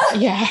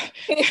 Yeah.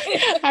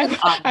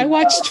 I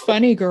watched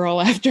Funny Girl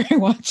after I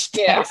watched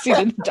Taxi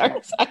to the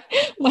Dark Side.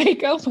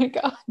 Like, oh my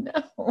God,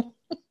 no.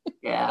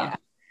 Yeah.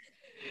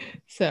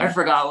 So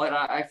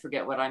I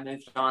forget what I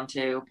moved on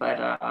to,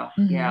 but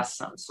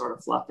something sort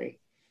of fluffy.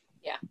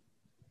 Yeah.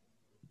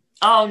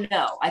 Oh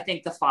no, I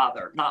think The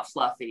Father, not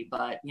fluffy,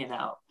 but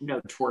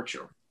no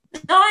torture.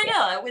 No, I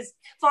know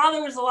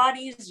Father was a lot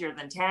easier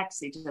than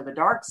Taxi to the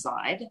Dark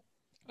Side.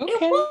 Okay.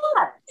 It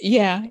was.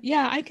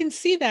 Yeah, I can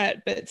see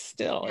that, but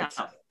still, it's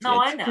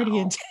I know. Pretty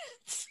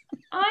intense.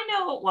 I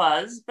know it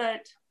was,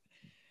 but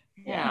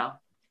yeah.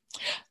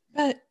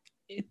 But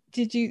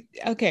did you?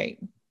 Okay.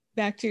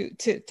 Back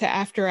to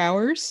After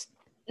Hours.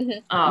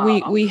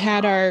 Mm-hmm. We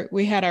had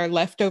our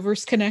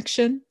Leftovers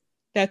connection.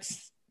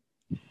 That's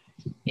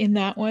in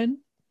that one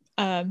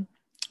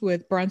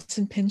with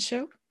Bronson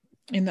Pinchot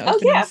in the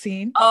opening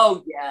scene.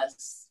 Oh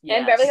yes.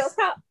 And Beverly Hills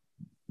Cop.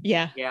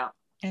 Yeah. Yeah.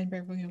 And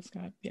Beverly Hills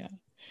Cop. Yeah.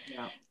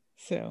 Yeah.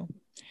 So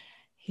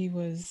he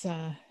was,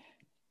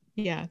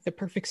 the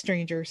Perfect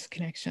Strangers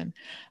connection.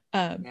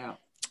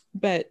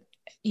 But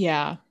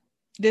yeah,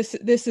 this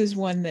is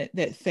one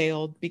that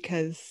failed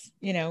because,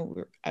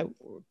 we're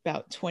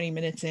about 20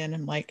 minutes in.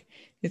 I'm like,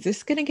 is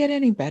this going to get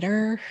any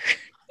better?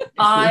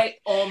 I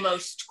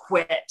almost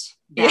quit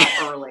that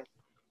early.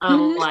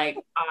 I'm like,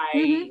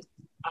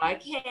 I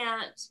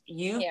can't.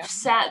 You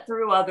sat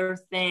through other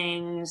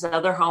things,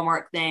 other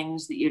homework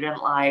things that you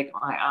didn't like.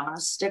 I'm going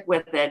to stick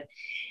with it.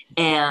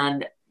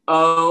 And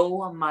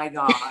oh my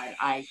God,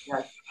 I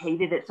just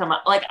hated it so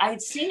much. Like, I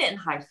had seen it in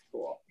high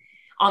school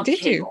on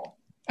cable.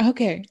 You?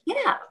 Okay.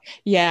 Yeah.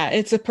 Yeah,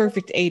 it's a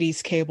perfect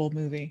 80s cable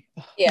movie.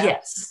 Yeah.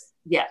 Yes.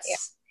 Yeah.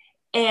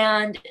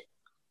 And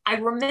I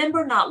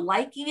remember not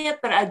liking it,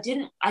 but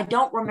I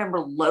don't remember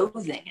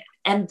loathing it.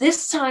 And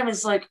this time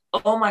is like,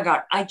 oh my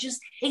God, I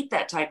just hate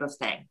that type of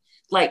thing.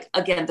 Like,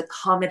 again, the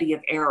comedy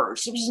of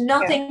errors. There was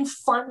nothing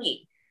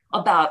funny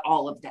about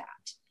all of that.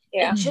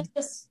 Yeah. It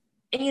just,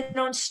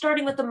 and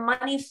starting with the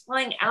money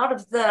flying out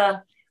of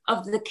the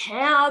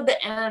cab.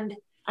 And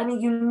I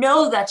mean,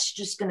 that's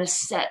just going to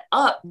set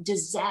up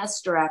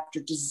disaster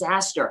after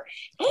disaster.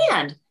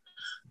 And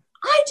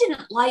I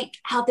didn't like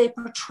how they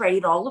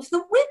portrayed all of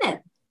the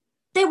women.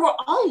 They were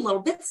all a little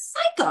bit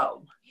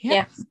psycho.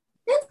 Yeah.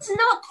 That's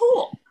not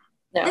cool.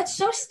 No. That's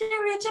so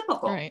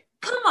stereotypical. Right.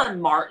 Come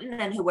on, Martin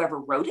and whoever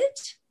wrote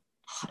it.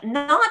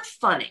 Not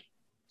funny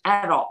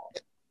at all.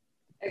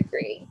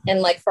 Agree. And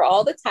like, for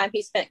all the time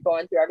he spent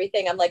going through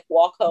everything, I'm like,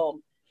 walk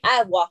home.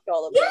 I walked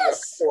all over the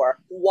store.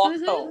 Walk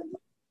home.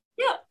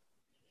 Yeah.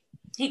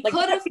 He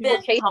could have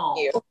been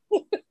home.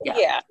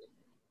 Yeah.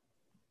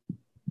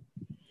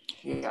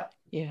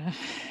 Yeah.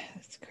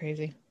 That's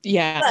crazy.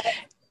 Yeah.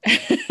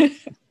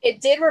 It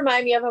did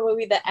remind me of a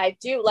movie that I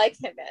do like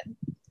him in.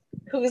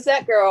 Who's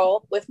That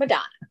Girl with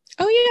Madonna?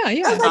 Oh yeah.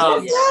 I was like,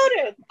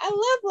 Loudon. I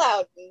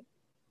love Loudon.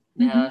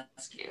 Yeah,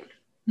 that's cute.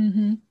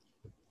 Mm-hmm.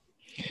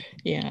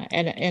 Yeah,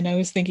 and I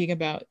was thinking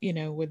about,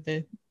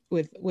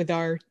 with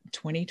our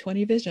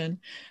 2020 vision,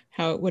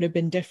 how it would have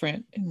been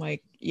different. And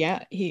like,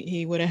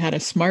 he would have had a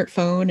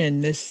smartphone,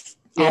 and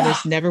all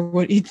this never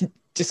would. He'd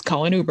just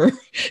call an Uber.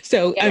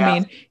 So I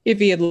mean, if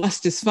he had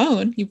lost his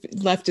phone, he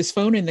left his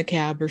phone in the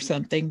cab or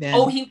something.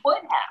 Then he would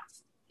have.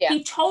 Yeah.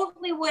 He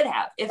totally would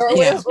have. If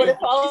this would have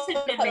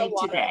been made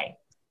today,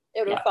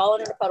 it would have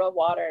fallen in a puddle of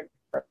water.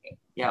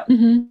 Yeah.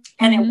 Mm-hmm.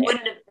 And it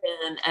wouldn't have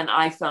been an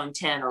iPhone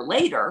 10 or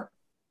later,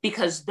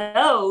 because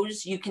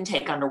those you can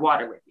take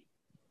underwater with you.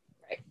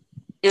 Right.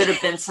 It would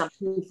have been some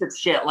piece of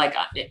shit like,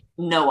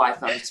 no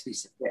iPhone is a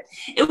piece of shit.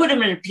 It would have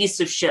been a piece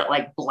of shit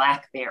like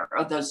BlackBerry,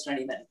 or those don't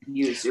even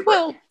use Uber.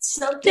 Well,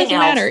 something doesn't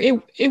matter.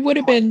 It would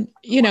have been,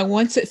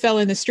 once it fell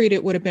in the street,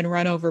 it would have been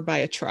run over by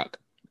a truck.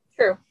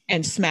 True.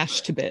 And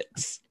smashed to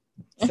bits.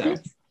 So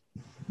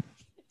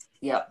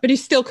yeah. But he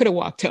still could have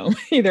walked home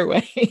either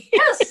way.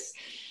 Yes.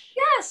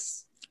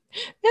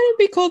 That would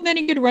be cool. Then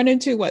he could run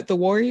into the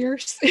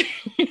Warriors.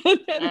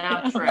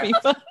 That would be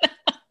fun.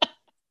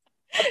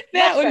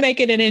 That would make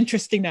it an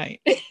interesting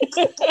night.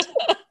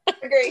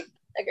 Agree.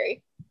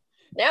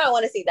 Now I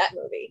want to see that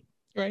movie.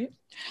 Right.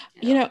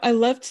 Yeah. I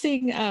loved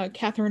seeing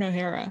Catherine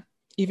O'Hara,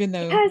 even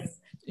though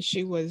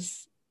she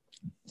was,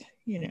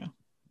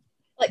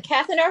 like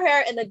Catherine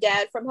O'Hara and the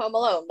dad from Home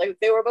Alone. Like,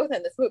 they were both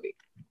in this movie.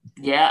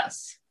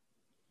 Yes.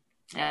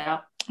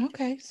 Yeah.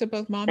 Okay. So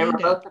both mom and dad.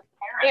 They were both the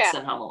parents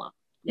in Home Alone.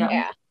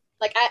 Yeah.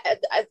 Like,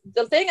 I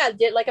the thing I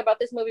did like about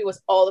this movie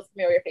was all the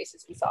familiar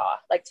faces we saw.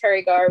 Like,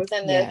 Terry Garr was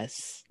in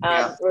this.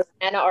 Yes.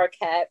 Rosanna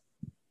Arquette.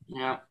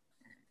 Yeah.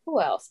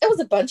 Who else? It was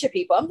a bunch of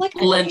people. I'm like,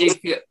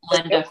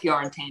 Linda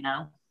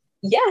Fiorentino.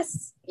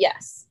 Yes. I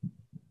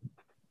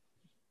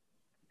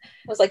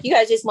was like, you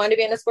guys just wanted to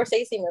be in a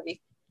Scorsese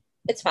movie.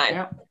 It's fine.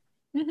 Yeah.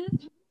 Mm-hmm.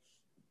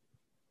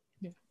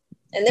 Yeah.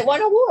 And they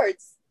won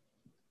awards.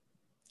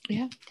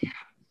 Yeah.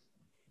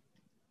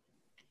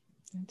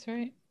 That's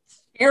right.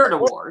 Spirit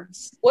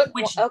Awards.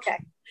 Okay.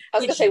 I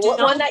was going to say, what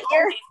won that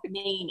year?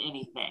 Mean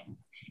anything.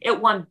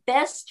 It won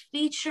Best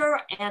Feature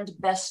and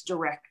Best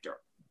Director.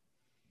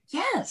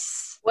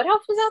 Yes. What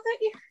else was out that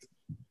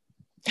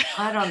year?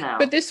 I don't know.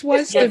 But this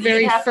was the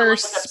very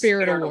first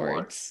Spirit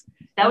Awards.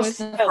 That was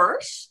the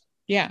first?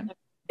 Yeah.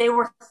 They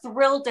were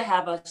thrilled to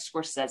have a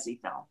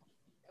Scorsese film.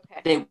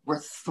 Okay. They were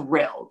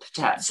thrilled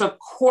to have. So, of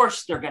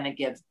course, they're going to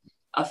give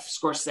a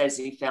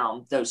Scorsese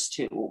film those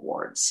two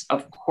awards.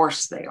 Of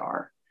course they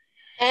are.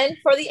 And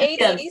for the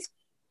 80s,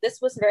 this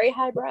was very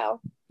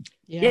highbrow.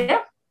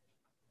 Yeah.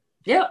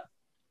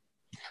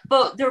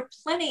 But there are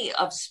plenty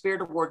of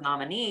Spirit Award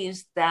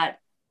nominees that,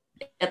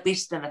 at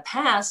least in the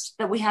past,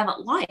 that we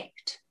haven't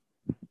liked.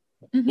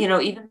 Mm-hmm.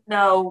 Even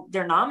though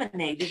they're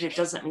nominated, it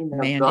doesn't mean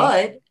they're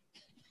good.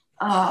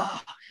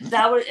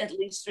 That would at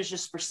least was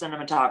just for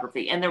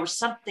cinematography. And there was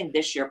something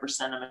this year for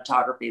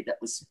cinematography that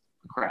was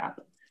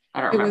crap.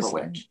 I don't remember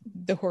which.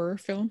 The horror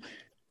film?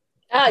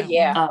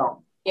 Yeah.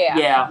 Oh.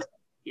 Yeah.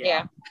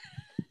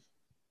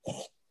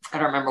 I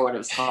don't remember what it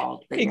was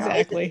called.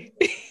 Exactly.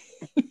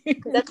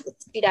 That's the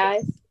Speed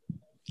Eyes.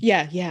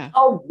 Yeah.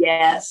 Oh,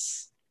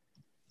 yes.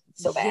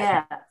 So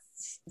bad.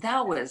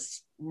 that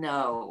was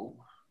no.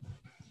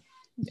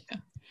 Yeah.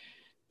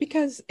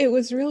 Because it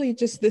was really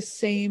just the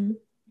same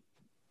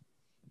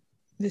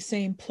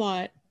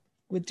plot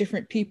with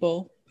different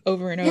people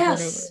over and over and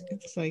over.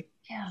 It's like,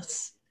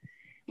 yes.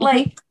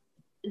 Like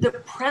the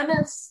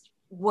premise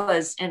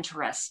was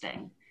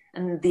interesting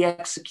and the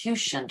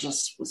execution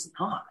just was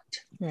not.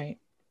 Right.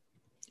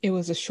 It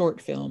was a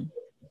short film.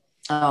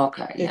 Oh,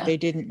 okay. Yeah. They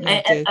didn't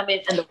need to. I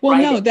mean, and the well,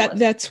 no, writing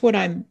that's what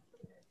I'm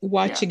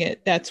watching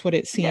it. That's what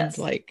it seemed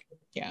like.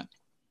 Yeah.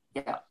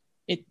 Yeah.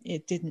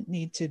 It didn't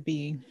need to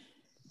be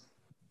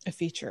a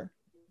feature.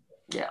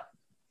 Yeah.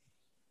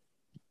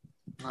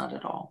 Not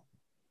at all.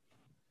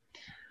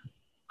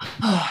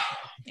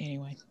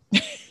 Anyway.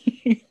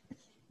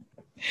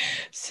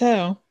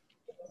 So,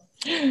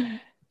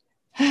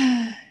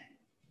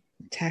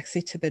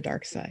 Taxi to the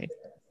Dark Side.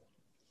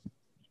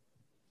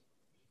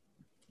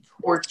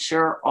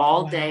 Torture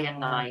all day and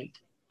night.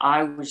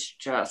 I was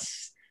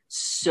just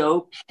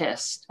so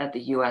pissed at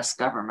the US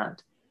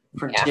government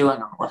for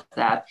doing all of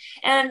that.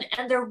 And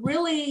there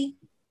really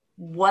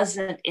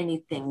wasn't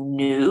anything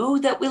new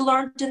that we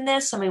learned in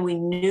this. I mean, we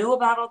knew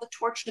about all the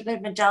torture that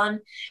had been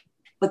done,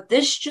 but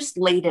this just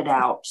laid it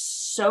out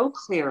so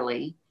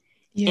clearly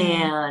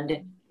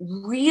and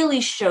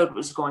really showed what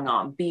was going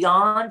on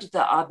beyond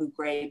the Abu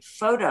Ghraib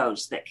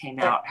photos that came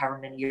out however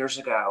many years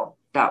ago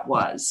that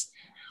was.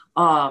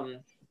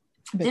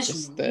 But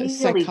just the really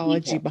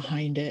psychology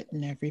behind it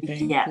and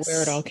everything,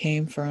 where it all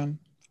came from.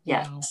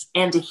 Yes. Wow.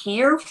 And to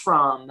hear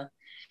from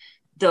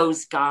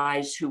those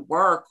guys who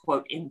were,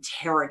 quote,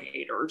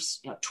 interrogators,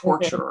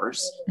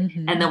 torturers.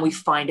 Mm-hmm. And then we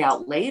find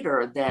out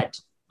later that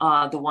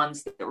the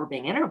ones that were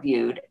being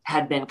interviewed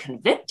had been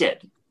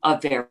convicted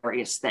of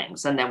various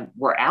things and then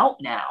were out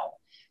now.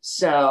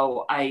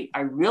 So I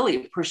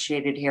really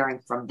appreciated hearing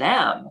from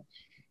them.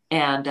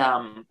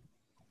 And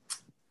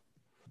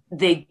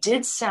they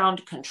did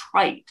sound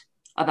contrite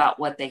about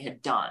what they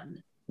had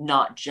done,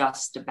 not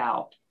just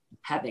about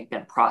having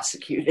been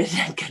prosecuted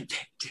and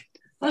convicted.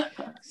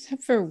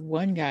 Except for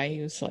one guy,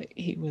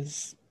 he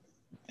was,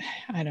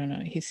 I don't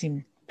know, he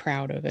seemed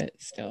proud of it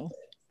still.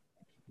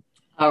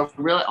 Oh,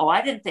 really? Oh,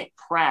 I didn't think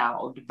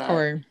proud, but...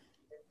 Or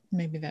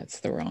maybe that's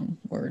the wrong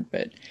word,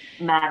 but...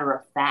 Matter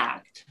of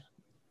fact.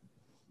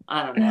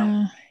 I don't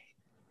know.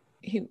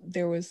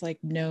 There was like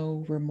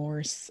no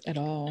remorse at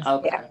all.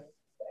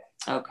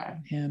 Okay.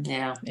 Him.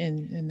 Yeah.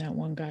 And that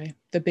one guy,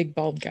 the big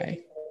bald guy.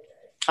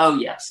 Oh,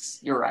 yes.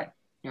 You're right.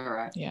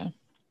 Yeah.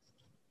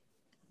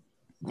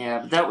 Yeah,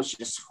 but that was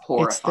just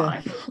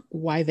horrifying. It's the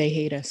Why They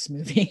Hate Us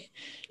movie.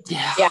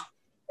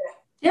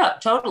 Yeah,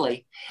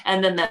 totally.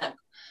 And then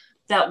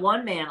that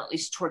one man, at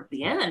least toward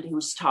the end, who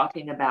was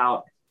talking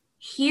about,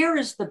 here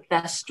is the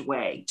best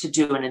way to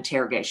do an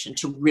interrogation,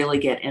 to really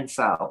get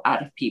info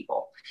out of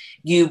people.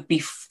 You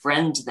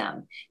befriend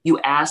them. You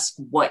ask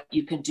what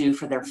you can do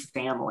for their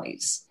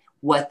families,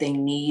 what they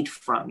need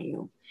from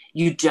you.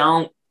 You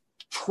don't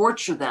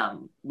torture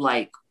them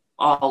like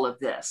all of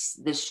this.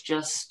 This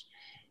just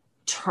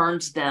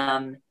turns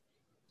them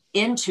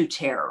into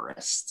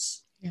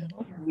terrorists. Yeah.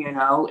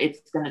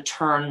 It's going to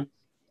turn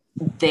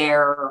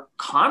their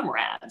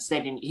comrades,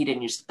 he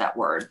didn't use that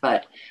word,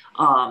 but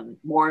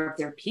more of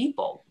their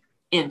people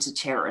into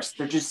terrorists.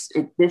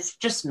 This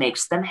just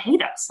makes them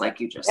hate us, like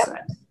you just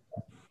said.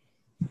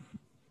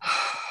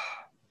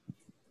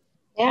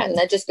 Yeah, and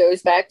that just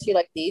goes back to,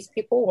 like, these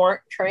people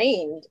weren't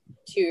trained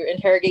to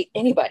interrogate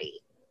anybody.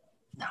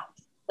 No.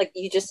 Like,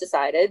 you just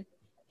decided.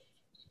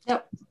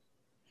 Yep.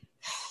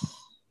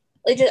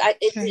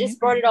 It just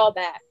brought it all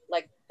back,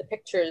 like the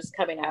pictures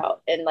coming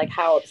out and like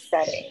how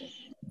upsetting.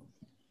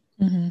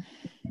 Mm-hmm.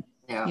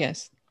 Yeah.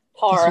 Yes.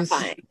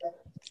 Horrifying.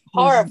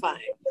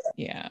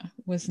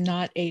 Was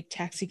not a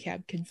taxi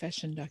cab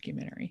confession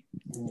documentary.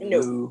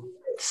 No.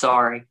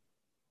 Sorry.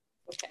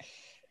 Okay.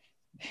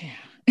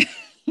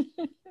 Yeah.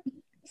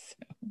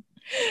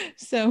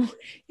 So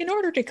in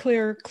order to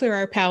clear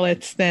our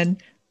palates, then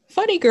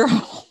Funny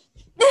Girl.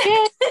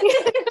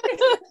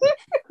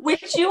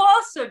 Which you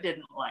also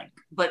didn't like,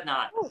 but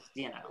not,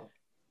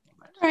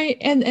 Right.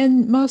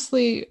 And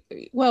mostly,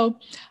 well,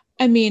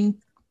 I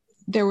mean,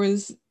 there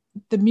was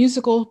the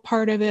musical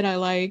part of it I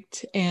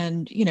liked.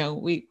 And,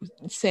 we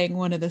sang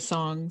one of the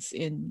songs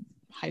in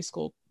high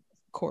school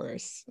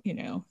chorus,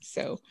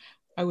 so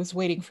I was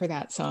waiting for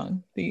that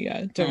song,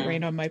 the Don't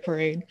Rain on My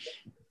Parade.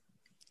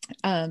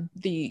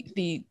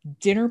 The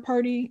dinner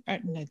party,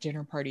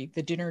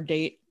 the dinner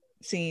date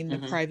scene, the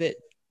private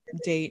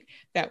date,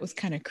 that was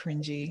kind of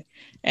cringy.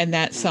 And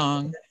that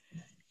song,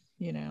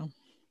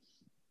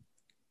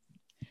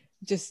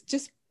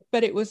 just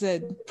but it was a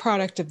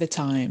product of the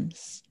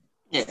times.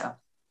 Yeah.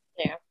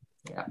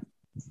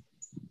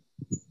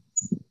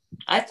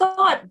 I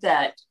thought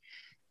that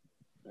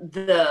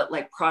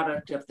the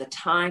product of the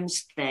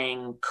times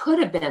thing could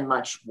have been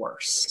much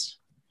worse.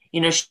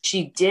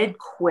 She did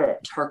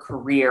quit her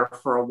career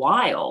for a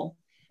while,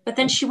 but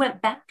then she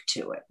went back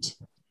to it.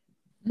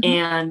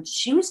 And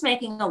she was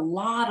making a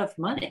lot of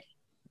money.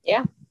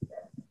 Yeah.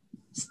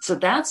 So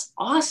that's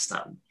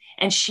awesome.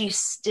 And she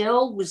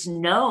still was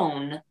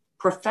known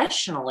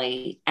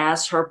professionally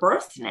as her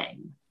birth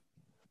name.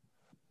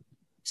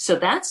 So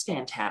that's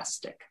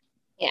fantastic.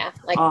 Yeah,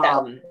 like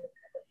that.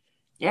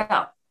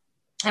 Yeah.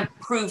 And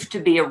proved to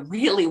be a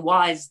really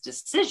wise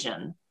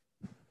decision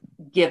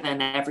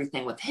given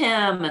everything with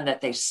him and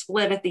that they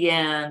split at the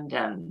end.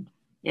 And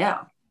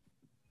yeah.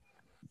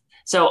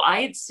 So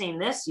I had seen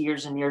this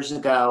years and years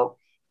ago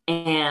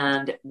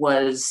and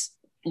was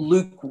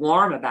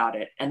lukewarm about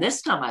it. And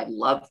this time I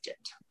loved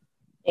it.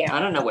 Yeah. I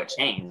don't know what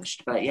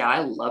changed, but yeah,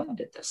 I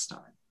loved it this time.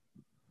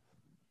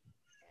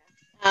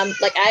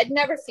 Like I'd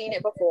never seen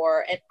it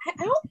before, and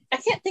I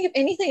can't think of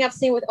anything I've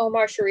seen with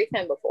Omar Sharif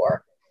in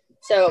before.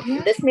 So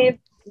this may,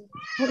 I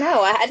don't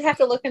know. I'd have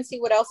to look and see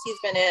what else he's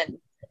been in,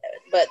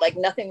 but like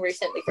nothing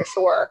recently for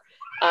sure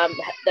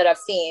that I've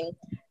seen.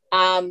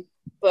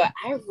 But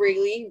I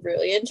really,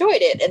 really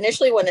enjoyed it.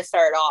 Initially, when it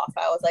started off,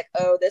 I was like,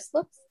 "Oh, this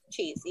looks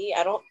cheesy.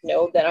 I don't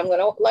know that I'm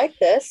gonna like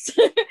this."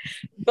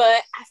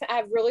 But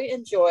I really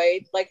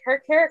enjoyed like her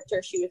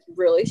character. She was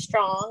really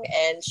strong,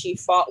 and she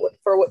fought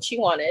for what she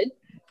wanted.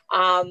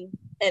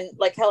 And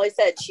like Kelly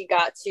said, she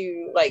got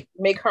to like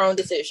make her own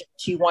decision.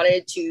 She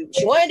wanted to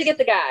get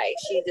the guy.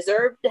 She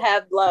deserved to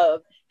have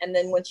love. And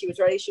then when she was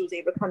ready, she was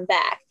able to come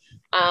back.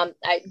 I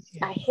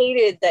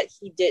hated that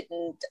he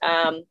didn't,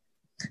 I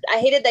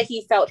hated that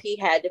he felt he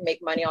had to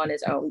make money on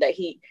his own, that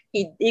he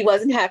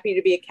wasn't happy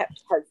to be a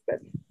kept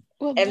husband.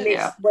 Well, and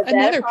was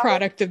another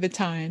product of the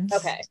times.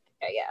 Okay.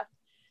 Yeah.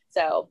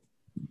 So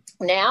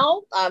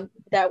now,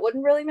 that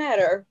wouldn't really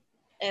matter.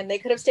 And they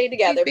could have stayed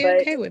together, They'd be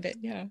but okay with it,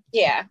 yeah.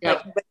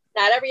 Like, but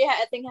not every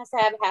thing has to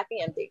have a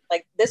happy ending.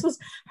 Like this was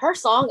her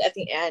song at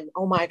the end.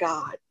 Oh my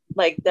god,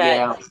 like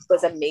that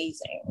was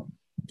amazing.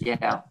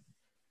 Yeah.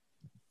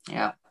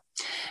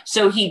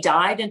 So he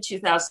died in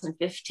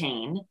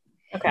 2015.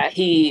 Okay.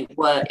 He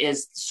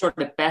is sort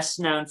of best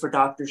known for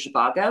Dr.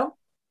 Zhivago.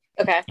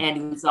 Okay. And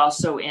he was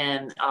also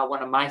in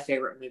one of my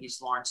favorite movies,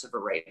 Lawrence of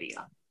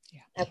Arabia.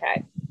 Yeah.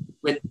 Okay.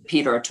 With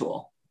Peter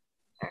O'Toole.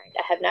 All right.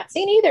 I have not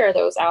seen either of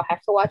those. I'll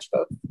have to watch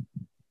both.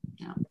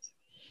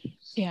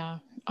 Yeah.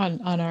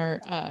 On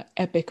our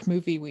epic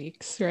movie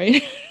weeks,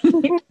 right?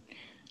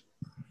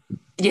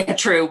 Yeah,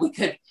 true. We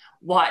could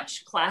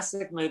watch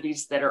classic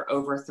movies that are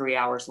over 3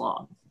 hours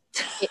long.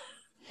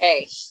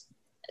 Hey,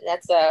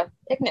 that's a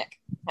picnic.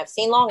 I've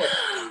seen longer.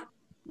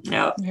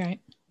 No.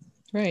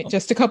 Right.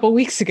 Just a couple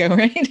weeks ago,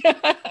 right?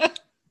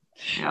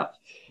 Yep.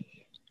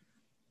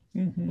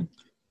 Mm-hmm.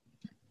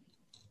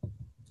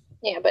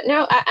 Yeah, but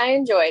no, I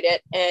enjoyed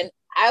it, and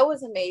I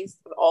was amazed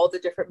with all the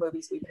different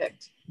movies we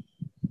picked.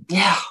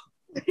 Yeah.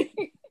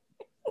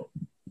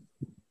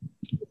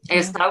 I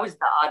guess I was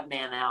the odd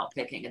man out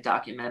picking a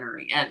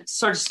documentary, and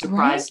sort of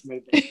surprised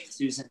me that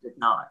Susan did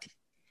not.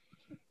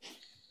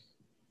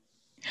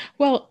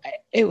 Well,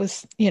 it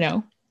was,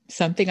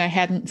 something I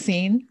hadn't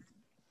seen.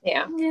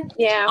 Yeah.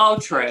 Oh,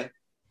 true. So.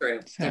 There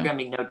are going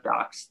to be no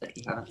docs that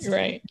you haven't seen.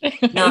 Right.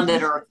 None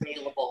that are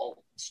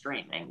available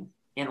streaming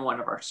in one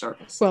of our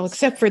services. Well,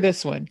 except for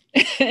this one.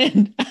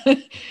 and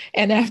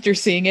after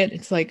seeing it,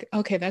 it's like,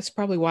 okay, that's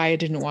probably why I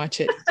didn't watch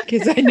it,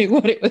 because I knew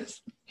what it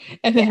was.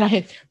 And then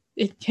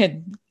it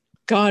had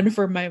gone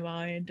from my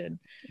mind. And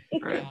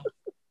True.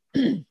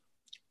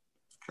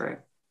 True.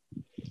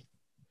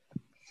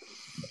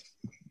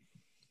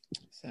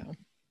 So,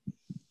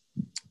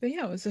 but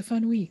yeah, it was a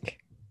fun week.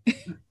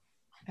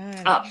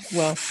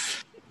 Well.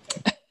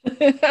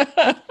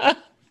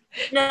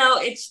 No,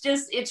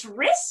 it's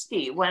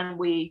risky when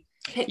we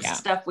pick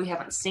stuff we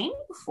haven't seen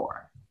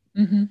before.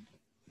 Mm-hmm.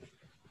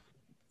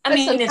 I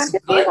mean, it's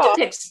good to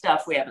pick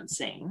stuff we haven't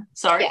seen.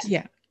 Sorry.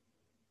 Yeah.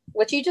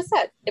 What you just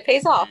said, it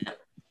pays off.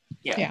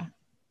 Yeah.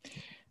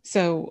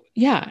 So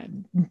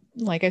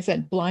like I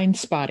said, blind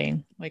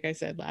spotting, like I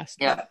said last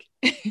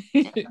week.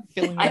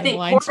 Filling in the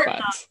blind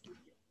spots.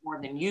 More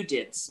than you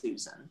did,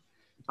 Susan.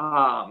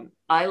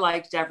 I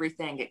liked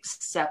everything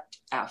except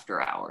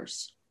After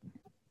Hours.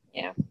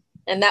 Yeah.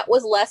 And that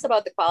was less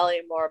about the quality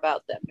and more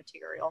about the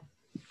material.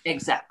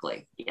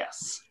 Exactly.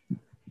 Yes.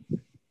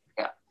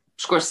 Yeah.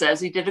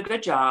 Scorsese did a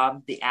good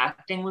job. The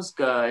acting was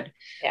good.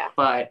 Yeah.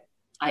 But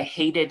I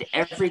hated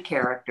every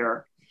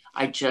character.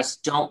 I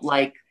just don't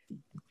like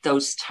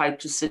those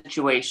types of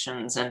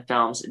situations in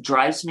films. It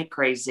drives me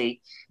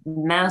crazy.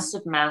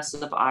 Massive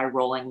eye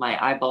rolling. My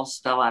eyeballs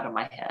fell out of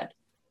my head.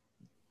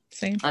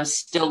 Same. I'm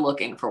still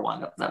looking for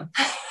one of them.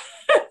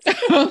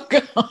 Oh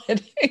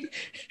God.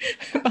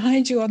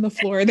 Behind you on the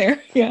floor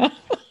there. Yeah.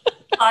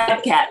 My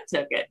cat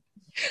took it.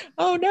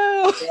 Oh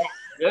no.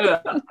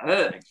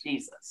 Ugh,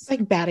 Jesus. It's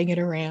like batting it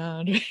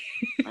around. Yeah.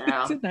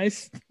 It's a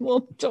nice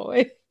little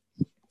toy.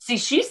 See,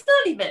 she's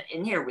not even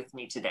in here with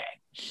me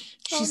today.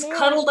 She's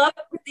cuddled up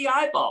with the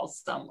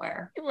eyeballs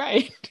somewhere.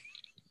 Right.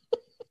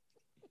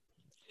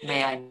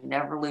 May I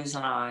never lose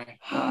an eye.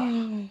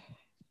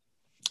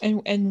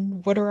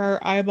 And what are our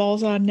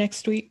eyeballs on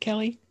next week,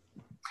 Kelly?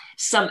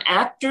 Some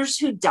actors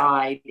who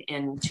died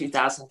in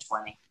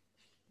 2020.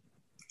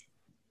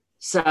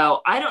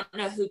 So I don't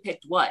know who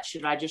picked what.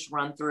 Should I just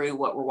run through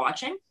what we're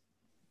watching?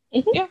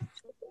 Mm-hmm. Yeah.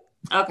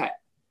 Okay.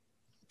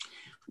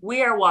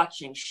 We are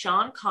watching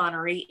Sean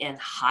Connery in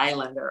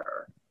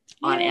Highlander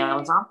on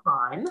Amazon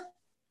Prime.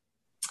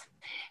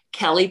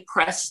 Kelly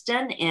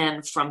Preston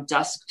in From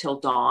Dusk Till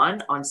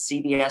Dawn on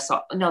CBS.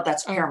 No,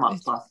 that's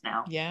Paramount Plus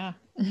now. Yeah.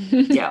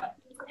 Yeah.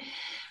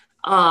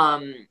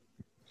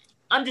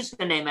 I'm just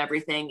going to name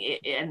everything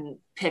and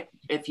pick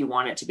if you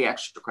want it to be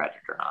extra credit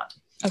or not.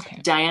 Okay.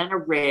 Diana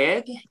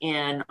Rigg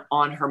in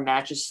On Her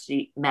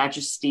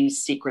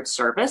Majesty's Secret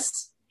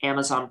Service,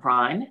 Amazon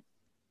Prime.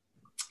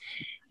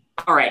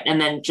 All right. And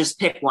then just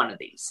pick one of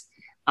these.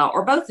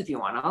 Or both if you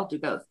want. I'll do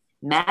both.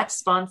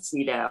 Max von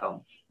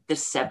Sydow, The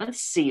Seventh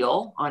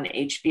Seal on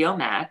HBO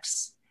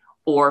Max,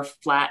 or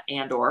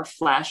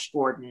Flash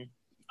Gordon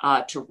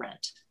to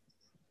rent.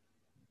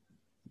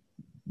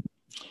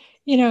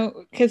 You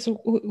know, because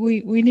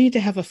we need to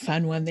have a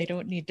fun one. They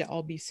don't need to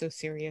all be so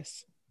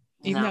serious.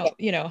 Even though,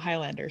 you know,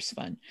 Highlander's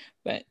fun,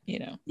 but, you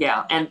know.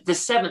 Yeah, and The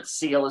Seventh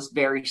Seal is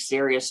very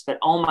serious, but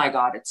oh my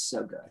God, it's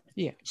so good.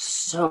 Yeah.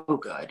 So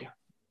good.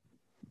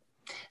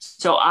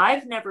 So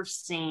I've never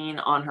seen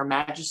On Her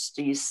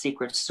Majesty's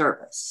Secret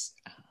Service.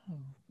 Oh.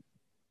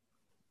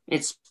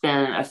 It's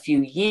been a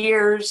few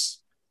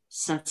years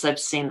since I've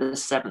seen The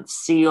Seventh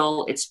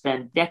Seal. It's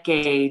been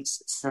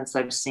decades since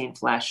I've seen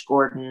Flash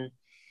Gordon.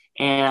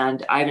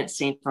 And I haven't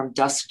seen From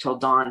Dusk Till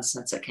Dawn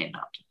since it came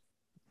out.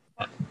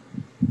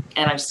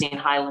 And I've seen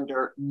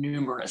Highlander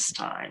numerous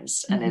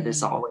times, and it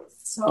is always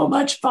so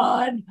much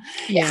fun.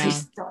 Yeah.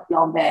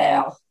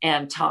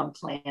 And Tom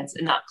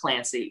Clancy, not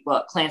Clancy,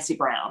 but Clancy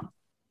Brown.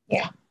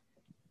 Yeah.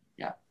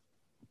 Yeah.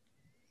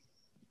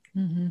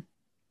 Mm-hmm.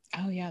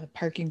 Oh, yeah, the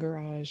parking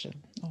garage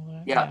and all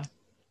that. Yeah.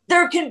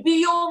 There can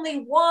be only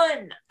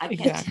one. I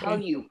can't tell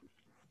you,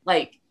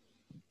 like,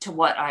 to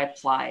what I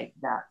apply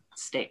that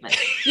statement.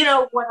 You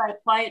know what I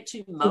apply it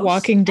to most? The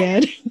Walking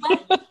Dead.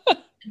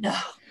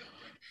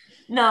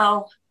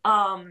 No.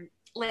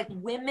 Like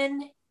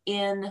women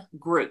in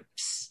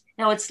groups.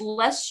 Now it's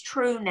less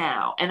true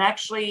now, and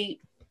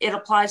actually it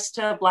applies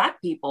to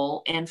Black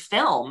people in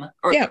film.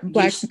 Or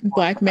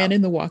black men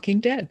in The Walking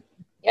Dead.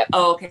 Yep.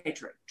 Oh, okay,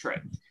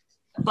 true.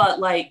 But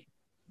like,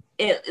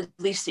 at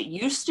least it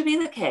used to be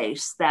the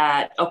case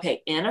that,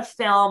 okay, in a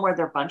film where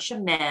there are a bunch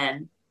of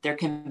men, there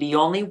can be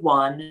only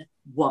one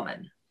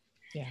woman.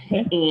 Yeah.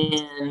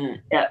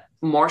 In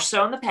more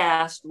so in the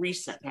past,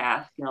 recent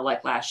past, you know,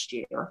 like last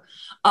year,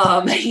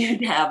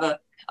 you'd have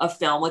a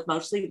film with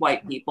mostly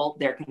white people.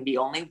 There can be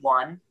only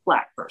one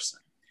Black person.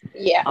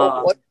 Yeah.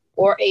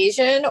 Or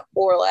Asian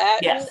or Latin.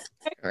 Yes.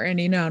 Or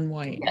any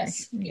non-white.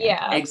 Yes.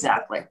 Yeah.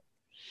 Exactly.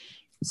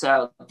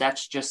 So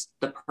that's just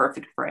the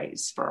perfect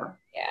phrase for.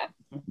 Yeah.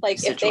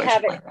 Like if they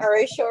have an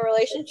interracial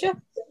relationship,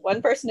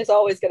 one person is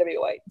always going to be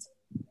white.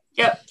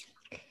 Yep.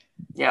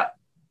 Yeah.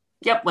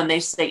 Yep. When they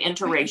say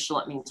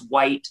interracial, it means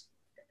white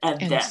and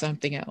then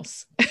something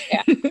else.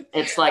 Yeah.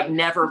 It's like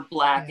never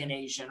Black and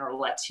Asian or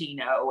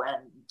Latino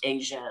and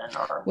Asian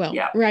or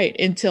right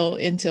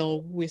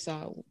until we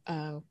saw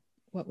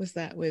what was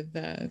that with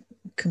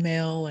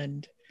Kumail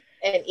and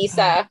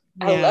Issa.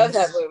 I love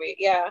that movie.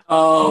 Yeah.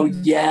 Oh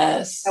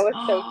yes. That was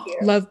so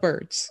cute.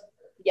 Lovebirds.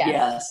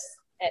 Yes.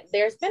 And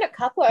there's been a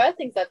couple of other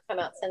things that have come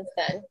out since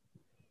then.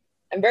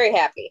 I'm very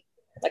happy.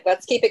 Like,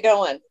 let's keep it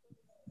going.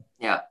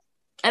 Yeah.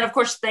 And of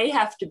course, they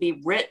have to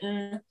be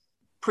written,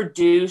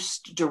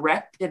 produced,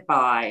 directed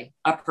by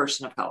a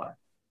person of color.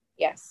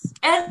 Yes.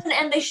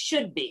 And they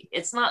should be.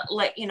 It's not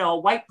like, you know, a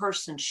white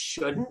person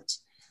shouldn't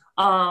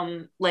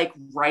like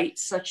write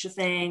such a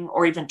thing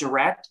or even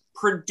direct.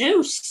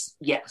 Produce,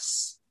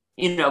 yes.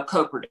 You know,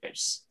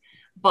 co-produce.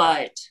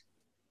 But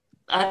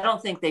I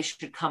don't think they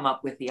should come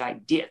up with the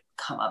idea.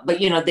 But,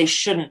 you know, they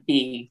shouldn't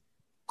be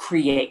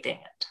creating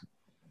it.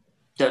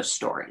 Those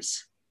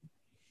stories.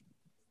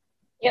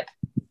 Yep.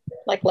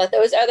 Like, let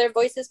those other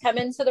voices come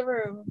into the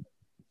room.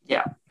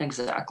 Yeah,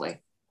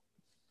 exactly.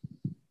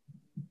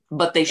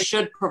 But they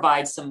should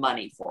provide some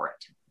money for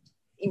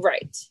it.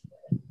 Right.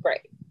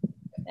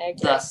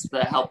 Thus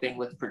the helping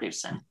with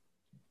producing.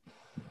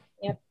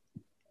 Yep.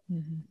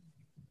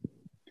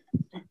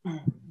 Mm-hmm.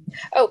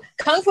 Oh,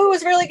 Kung Fu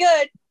was really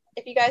good.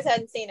 If you guys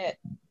hadn't seen it.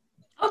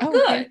 Oh,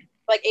 good. Okay.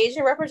 Like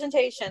Asian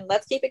representation.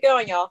 Let's keep it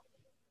going, y'all.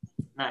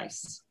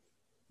 Nice.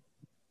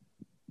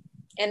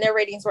 And their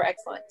ratings were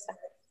excellent.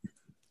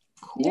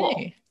 Cool.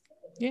 Yay.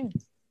 Yeah.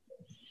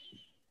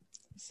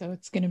 So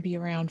it's going to be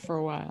around for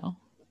a while.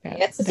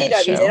 It's the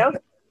CW, you know?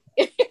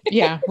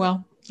 Yeah,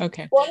 well,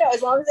 okay. Well, no,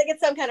 as long as they get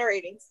some kind of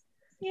ratings.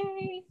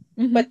 Yay.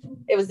 Mm-hmm. But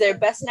it was their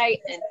best night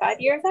in 5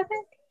 years, I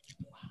think.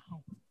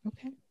 Wow.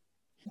 Okay.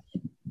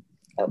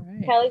 So,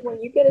 right. Kelly,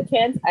 when you get a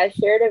chance, I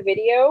shared a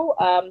video.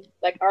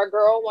 Like our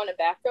girl won a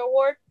BAFTA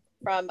award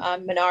from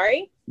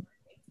Minari,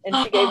 and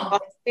she gave a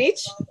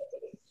speech.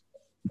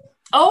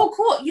 Oh,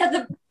 cool. Yeah,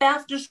 the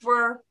BAFTAs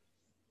were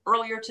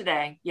earlier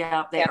today.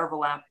 Yeah, they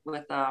overlapped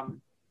with the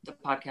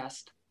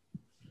podcast.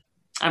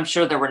 I'm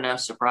sure there were no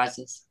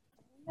surprises.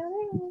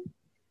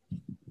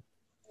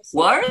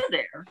 Were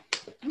there?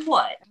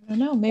 What? I don't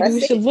know. Maybe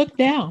we should look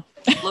now.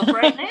 Look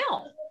right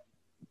now.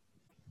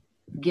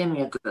 Give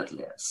me a good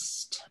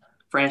list.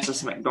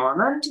 Frances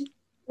McDormand.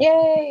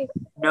 Yay!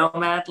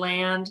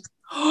 Nomadland.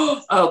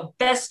 Oh,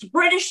 best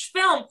British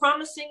film,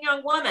 Promising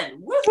Young Woman.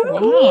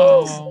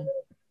 Wow.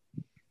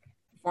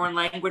 Foreign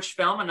language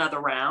film, another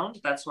round.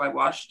 That's why I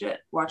watched it.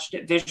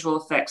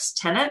 Visual effects,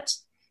 Tenet.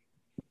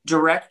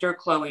 Director,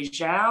 Chloe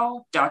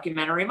Zhao.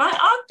 Documentary, My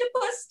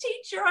Octopus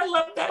Teacher. I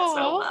love that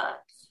so much.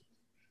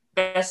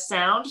 Best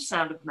sound,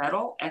 Sound of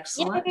Metal.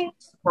 Excellent. Yay.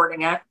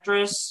 Supporting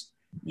actress,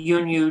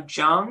 Yoon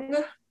Jung.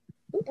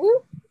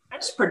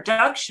 Best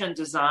production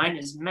design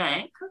is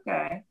Mank.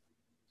 Okay.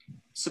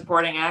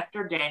 Supporting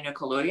actor, Daniel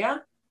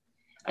Kaluuya.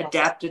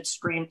 Adapted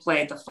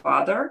screenplay, The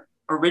Father.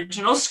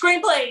 Original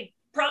screenplay,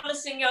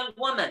 Promising Young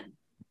Woman.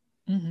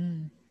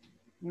 Mm-hmm.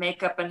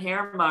 Makeup and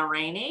hair, Ma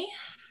Rainey.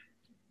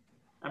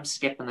 I'm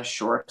skipping the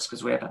shorts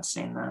because we haven't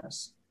seen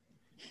those.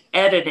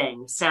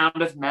 Editing,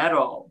 Sound of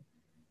Metal.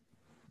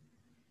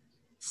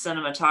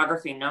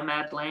 Cinematography,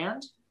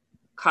 Nomadland.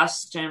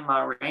 Costume,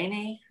 Ma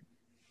Rainey.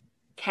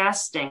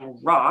 Casting,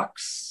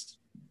 Rocks.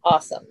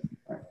 Awesome.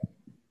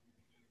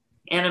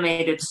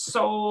 Animated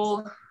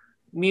Soul.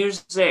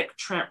 Music,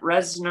 Trent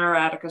Reznor,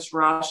 Atticus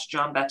Ross,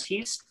 John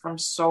Baptiste from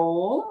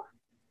Soul.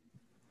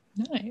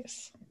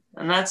 Nice.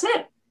 And that's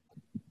it.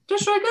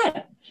 Just really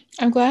good.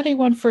 I'm glad he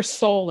won for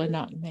Soul and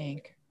not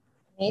Mank.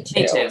 Me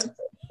too.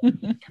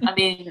 I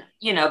mean,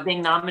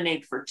 being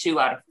nominated for 2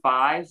 out of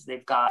 5,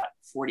 they've got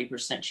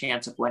 40%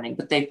 chance of winning,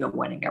 but they've been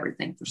winning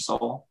everything for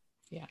Soul.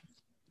 Yeah.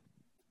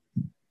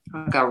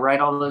 I've got to write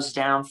all those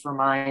down for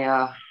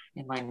my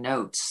in my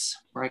notes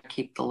where I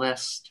keep the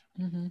list.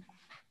 Mm-hmm.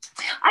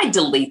 I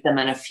delete them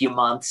in a few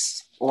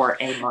months or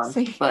a month.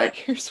 See, but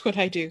here's what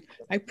I do.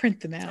 I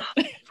print them out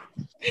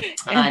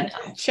and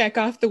check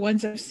off the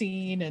ones I've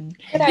seen. And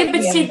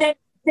but see,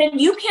 then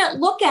you can't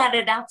look at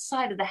it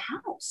outside of the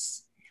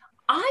house.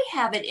 I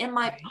have it in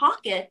my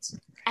pocket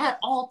at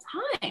all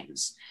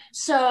times.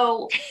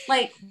 So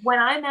like when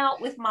I'm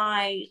out with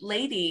my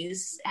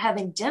ladies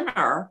having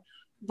dinner,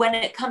 when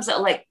it comes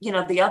out, like,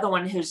 the other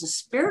one who's a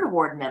Spirit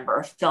Award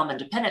member, Film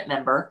Independent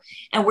member,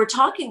 and we're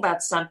talking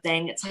about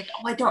something, it's like,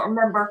 oh, I don't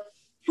remember.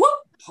 Whoop,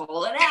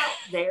 pull it out.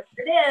 There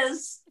it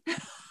is.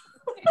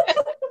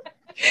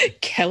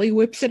 Kelly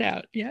whips it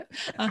out. Yeah.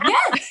 Uh-huh.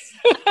 Yes.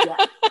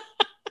 Yeah,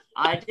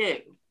 I do.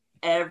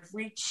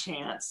 Every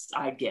chance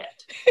I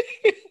get.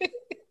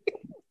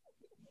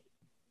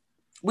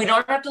 We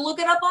don't have to look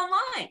it up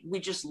online. We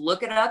just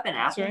look it up in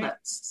Apple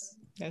Notes.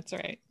 That's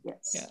right.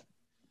 Yes. Yeah.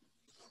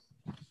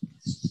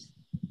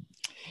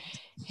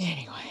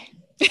 Anyway.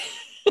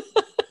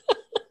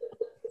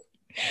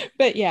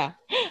 But yeah,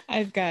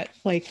 I've got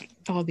like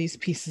all these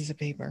pieces of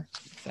paper.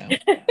 So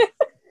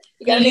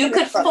you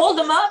could fold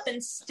them up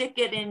and stick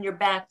it in your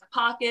back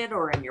pocket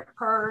or in your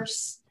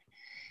purse.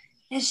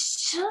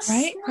 It's just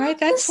right.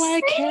 That's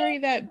why I carry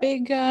that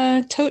big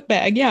tote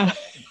bag. Yeah.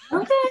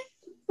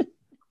 Okay.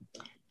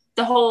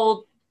 The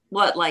whole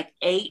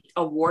 8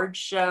 award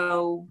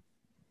show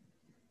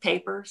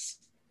papers.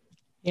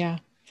 Yeah.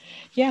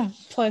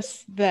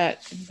 Plus the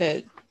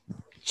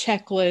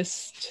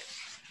checklist,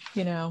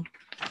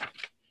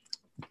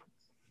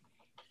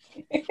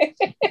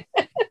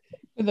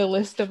 the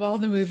list of all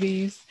the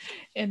movies,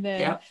 and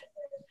then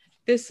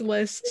this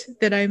list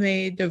that I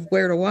made of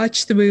where to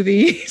watch the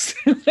movies.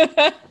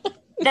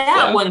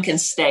 That one can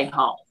stay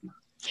home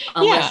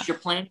unless you're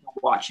planning on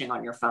watching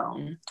on your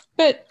phone.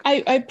 But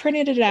I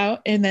printed it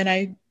out and then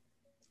I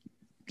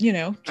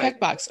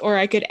checkbox, or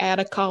I could add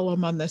a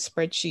column on the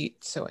spreadsheet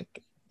so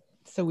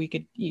we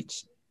could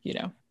each,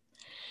 Yeah.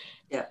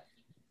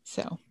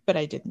 So, but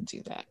I didn't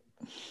do that.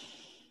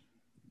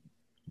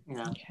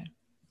 Yeah. Okay.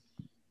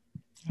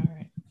 All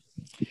right.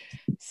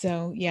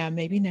 So yeah,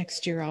 maybe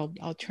next year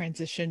I'll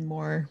transition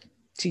more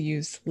to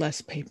use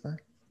less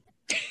paper.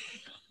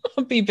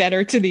 I'll be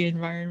better to the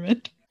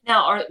environment.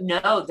 Now,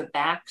 the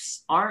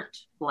backs aren't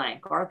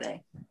blank, are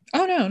they?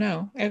 Oh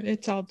no,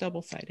 it's all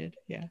double-sided.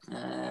 Yeah.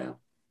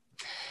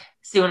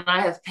 See, when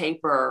I have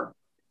paper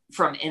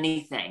from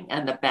anything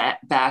and the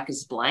back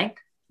is blank,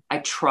 I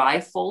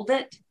tri-fold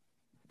it,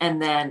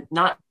 and then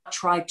not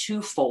try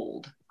to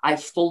fold. I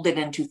fold it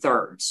into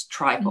thirds,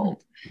 tri-fold.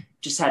 Mm-hmm.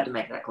 Just had to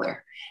make that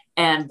clear.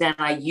 And then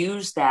I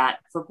use that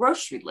for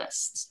grocery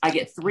lists. I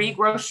get 3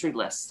 grocery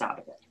lists out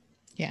of it.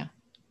 Yeah.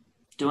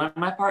 Doing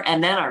my part.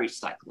 And then I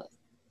recycle it.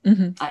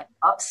 Mm-hmm. I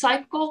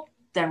upcycle,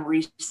 then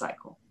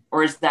recycle.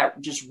 Or is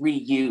that just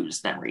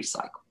reuse, then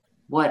recycle?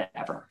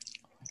 Whatever.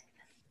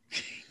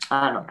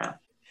 I don't know.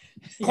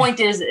 Yeah. Point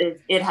is,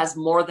 it has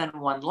more than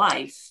one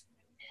life.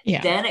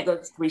 Yeah. Then it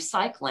goes to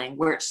recycling,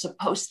 where it's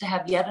supposed to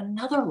have yet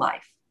another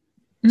life.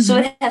 Mm-hmm. So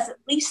it has at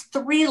least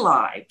 3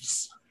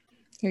 lives.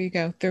 There you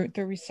go. The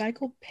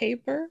recycled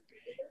paper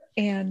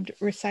and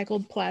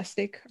recycled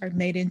plastic are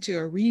made into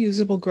a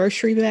reusable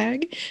grocery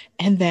bag.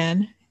 And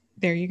then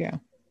there you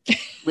go.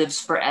 Lives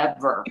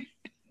forever.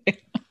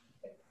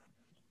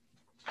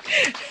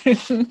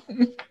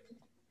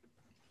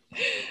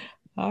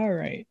 All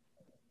right.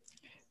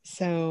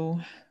 So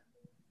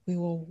we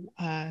will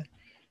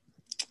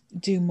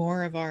do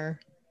more of our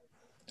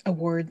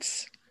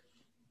awards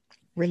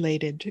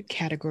related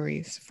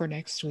categories for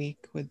next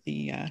week with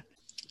the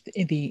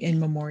in the in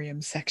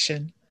memoriam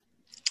section.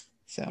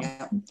 So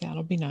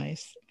that'll be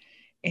nice.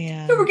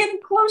 And we're getting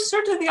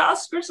closer to the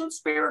Oscars and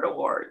Spirit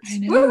Awards. I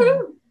know.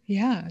 Woo-hoo!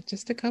 Yeah,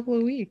 just a couple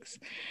of weeks.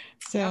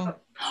 So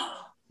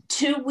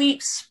 2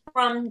 weeks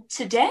from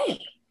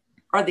today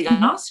are the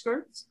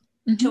Oscars.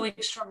 2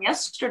 weeks from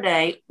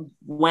yesterday,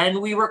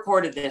 when we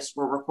recorded this,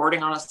 we're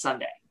recording on a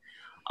Sunday.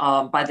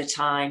 By the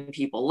time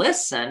people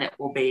listen, it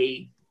will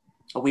be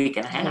a week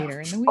and a half.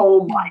 Later in the week.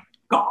 Oh my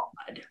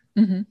God.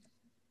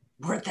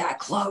 We're that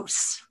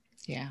close.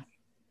 Yeah.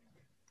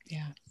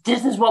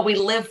 This is what we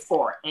live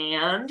for.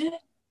 And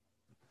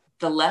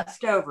the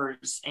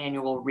Leftovers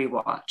annual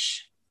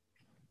rewatch.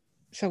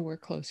 So we're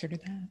closer to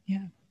that.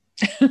 Yeah.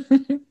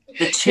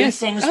 The two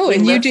things. Oh,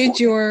 and you did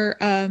your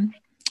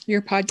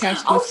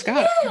podcast with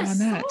Scott on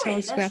that. Tell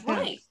us about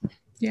that.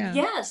 Yeah.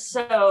 Yes.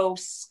 So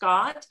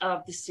Scott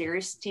of the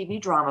Serious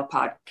TV Drama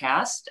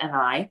Podcast and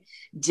I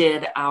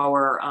did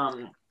our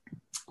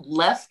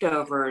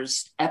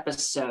Leftovers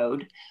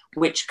episode,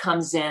 which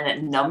comes in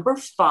at number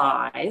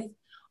 5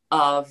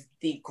 of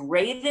the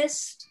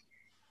greatest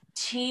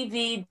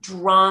TV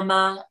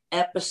drama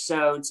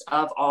episodes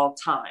of all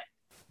time.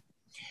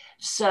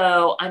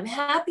 So I'm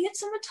happy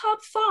it's in the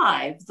top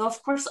 5, though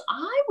of course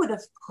I would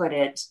have put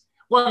it,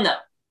 well, no,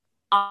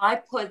 I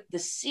put the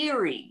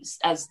series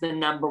as the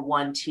number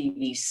 1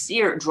 TV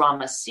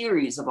drama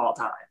series of all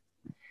time.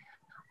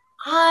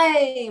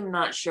 I'm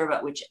not sure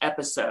about which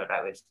episode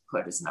I would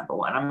put as number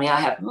 1. I mean, I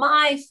have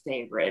my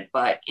favorite,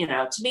 but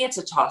to me, it's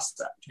a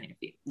toss-up between a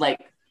few. Like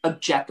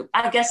objective,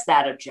 I guess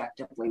that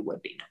objectively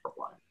would be number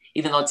 1,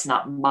 even though it's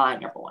not my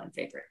number 1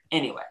 favorite.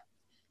 Anyway,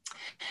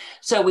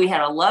 so we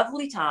had a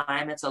lovely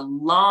time. It's a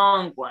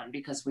long one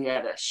because we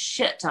had a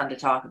shit ton to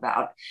talk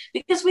about,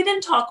 because we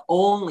didn't talk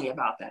only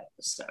about that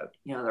episode.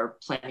 There are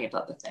plenty of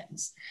other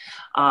things.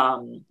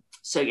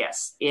 So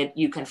yes,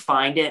 you can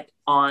find it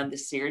on the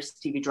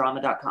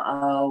serioustvdrama.com.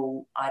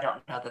 Oh, I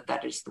don't know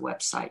that is the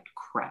website.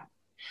 Crap.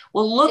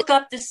 Well, look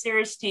up the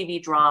Serious TV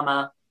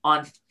Drama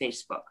on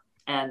Facebook,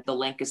 and the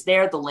link is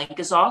there. The link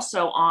is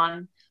also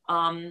on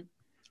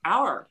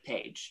our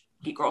page,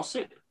 Geek Girl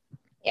Soup.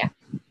 Yeah.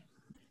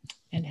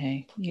 And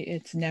hey,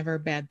 it's never a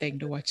bad thing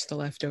to watch The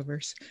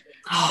Leftovers.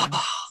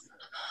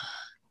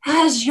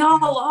 As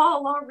y'all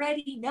all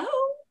already know.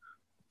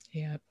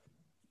 Yep.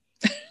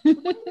 When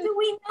do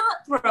we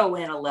not throw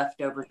in a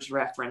Leftovers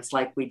reference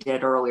like we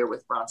did earlier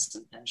with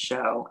Bronson and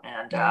Show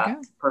and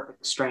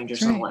Perfect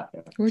Strangers and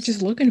Leftovers? We're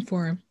just looking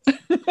for them.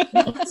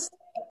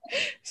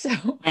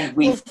 And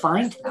we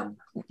find them.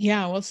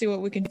 Yeah, we'll see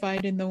what we can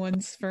find in the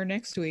ones for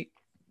next week.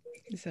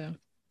 So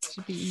it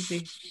should be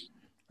easy,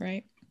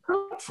 right?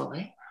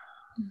 Hopefully.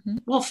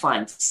 We'll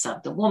find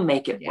something. We'll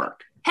make it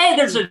work. Hey,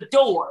 there's a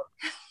door.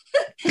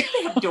 They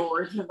have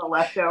doors in The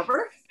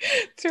Leftover.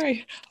 That's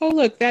right. Oh,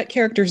 look, that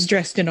character's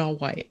dressed in all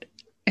white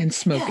and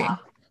smoking.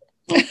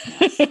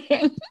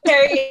 Yeah.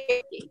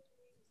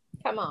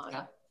 Come on.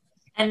 Yeah.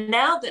 And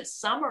now that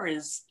summer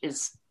is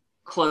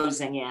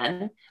closing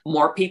in,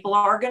 more people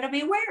are going to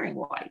be wearing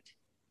white.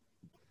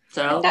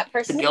 So that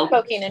person is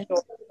smoking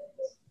indoors.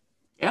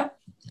 Yeah.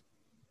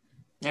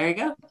 There you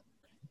go.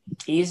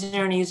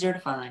 Easier and easier to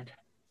find.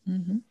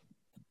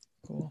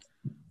 Cool.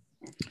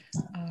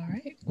 All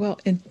right. Well,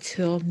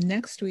 until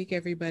next week,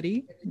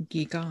 everybody,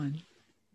 geek on.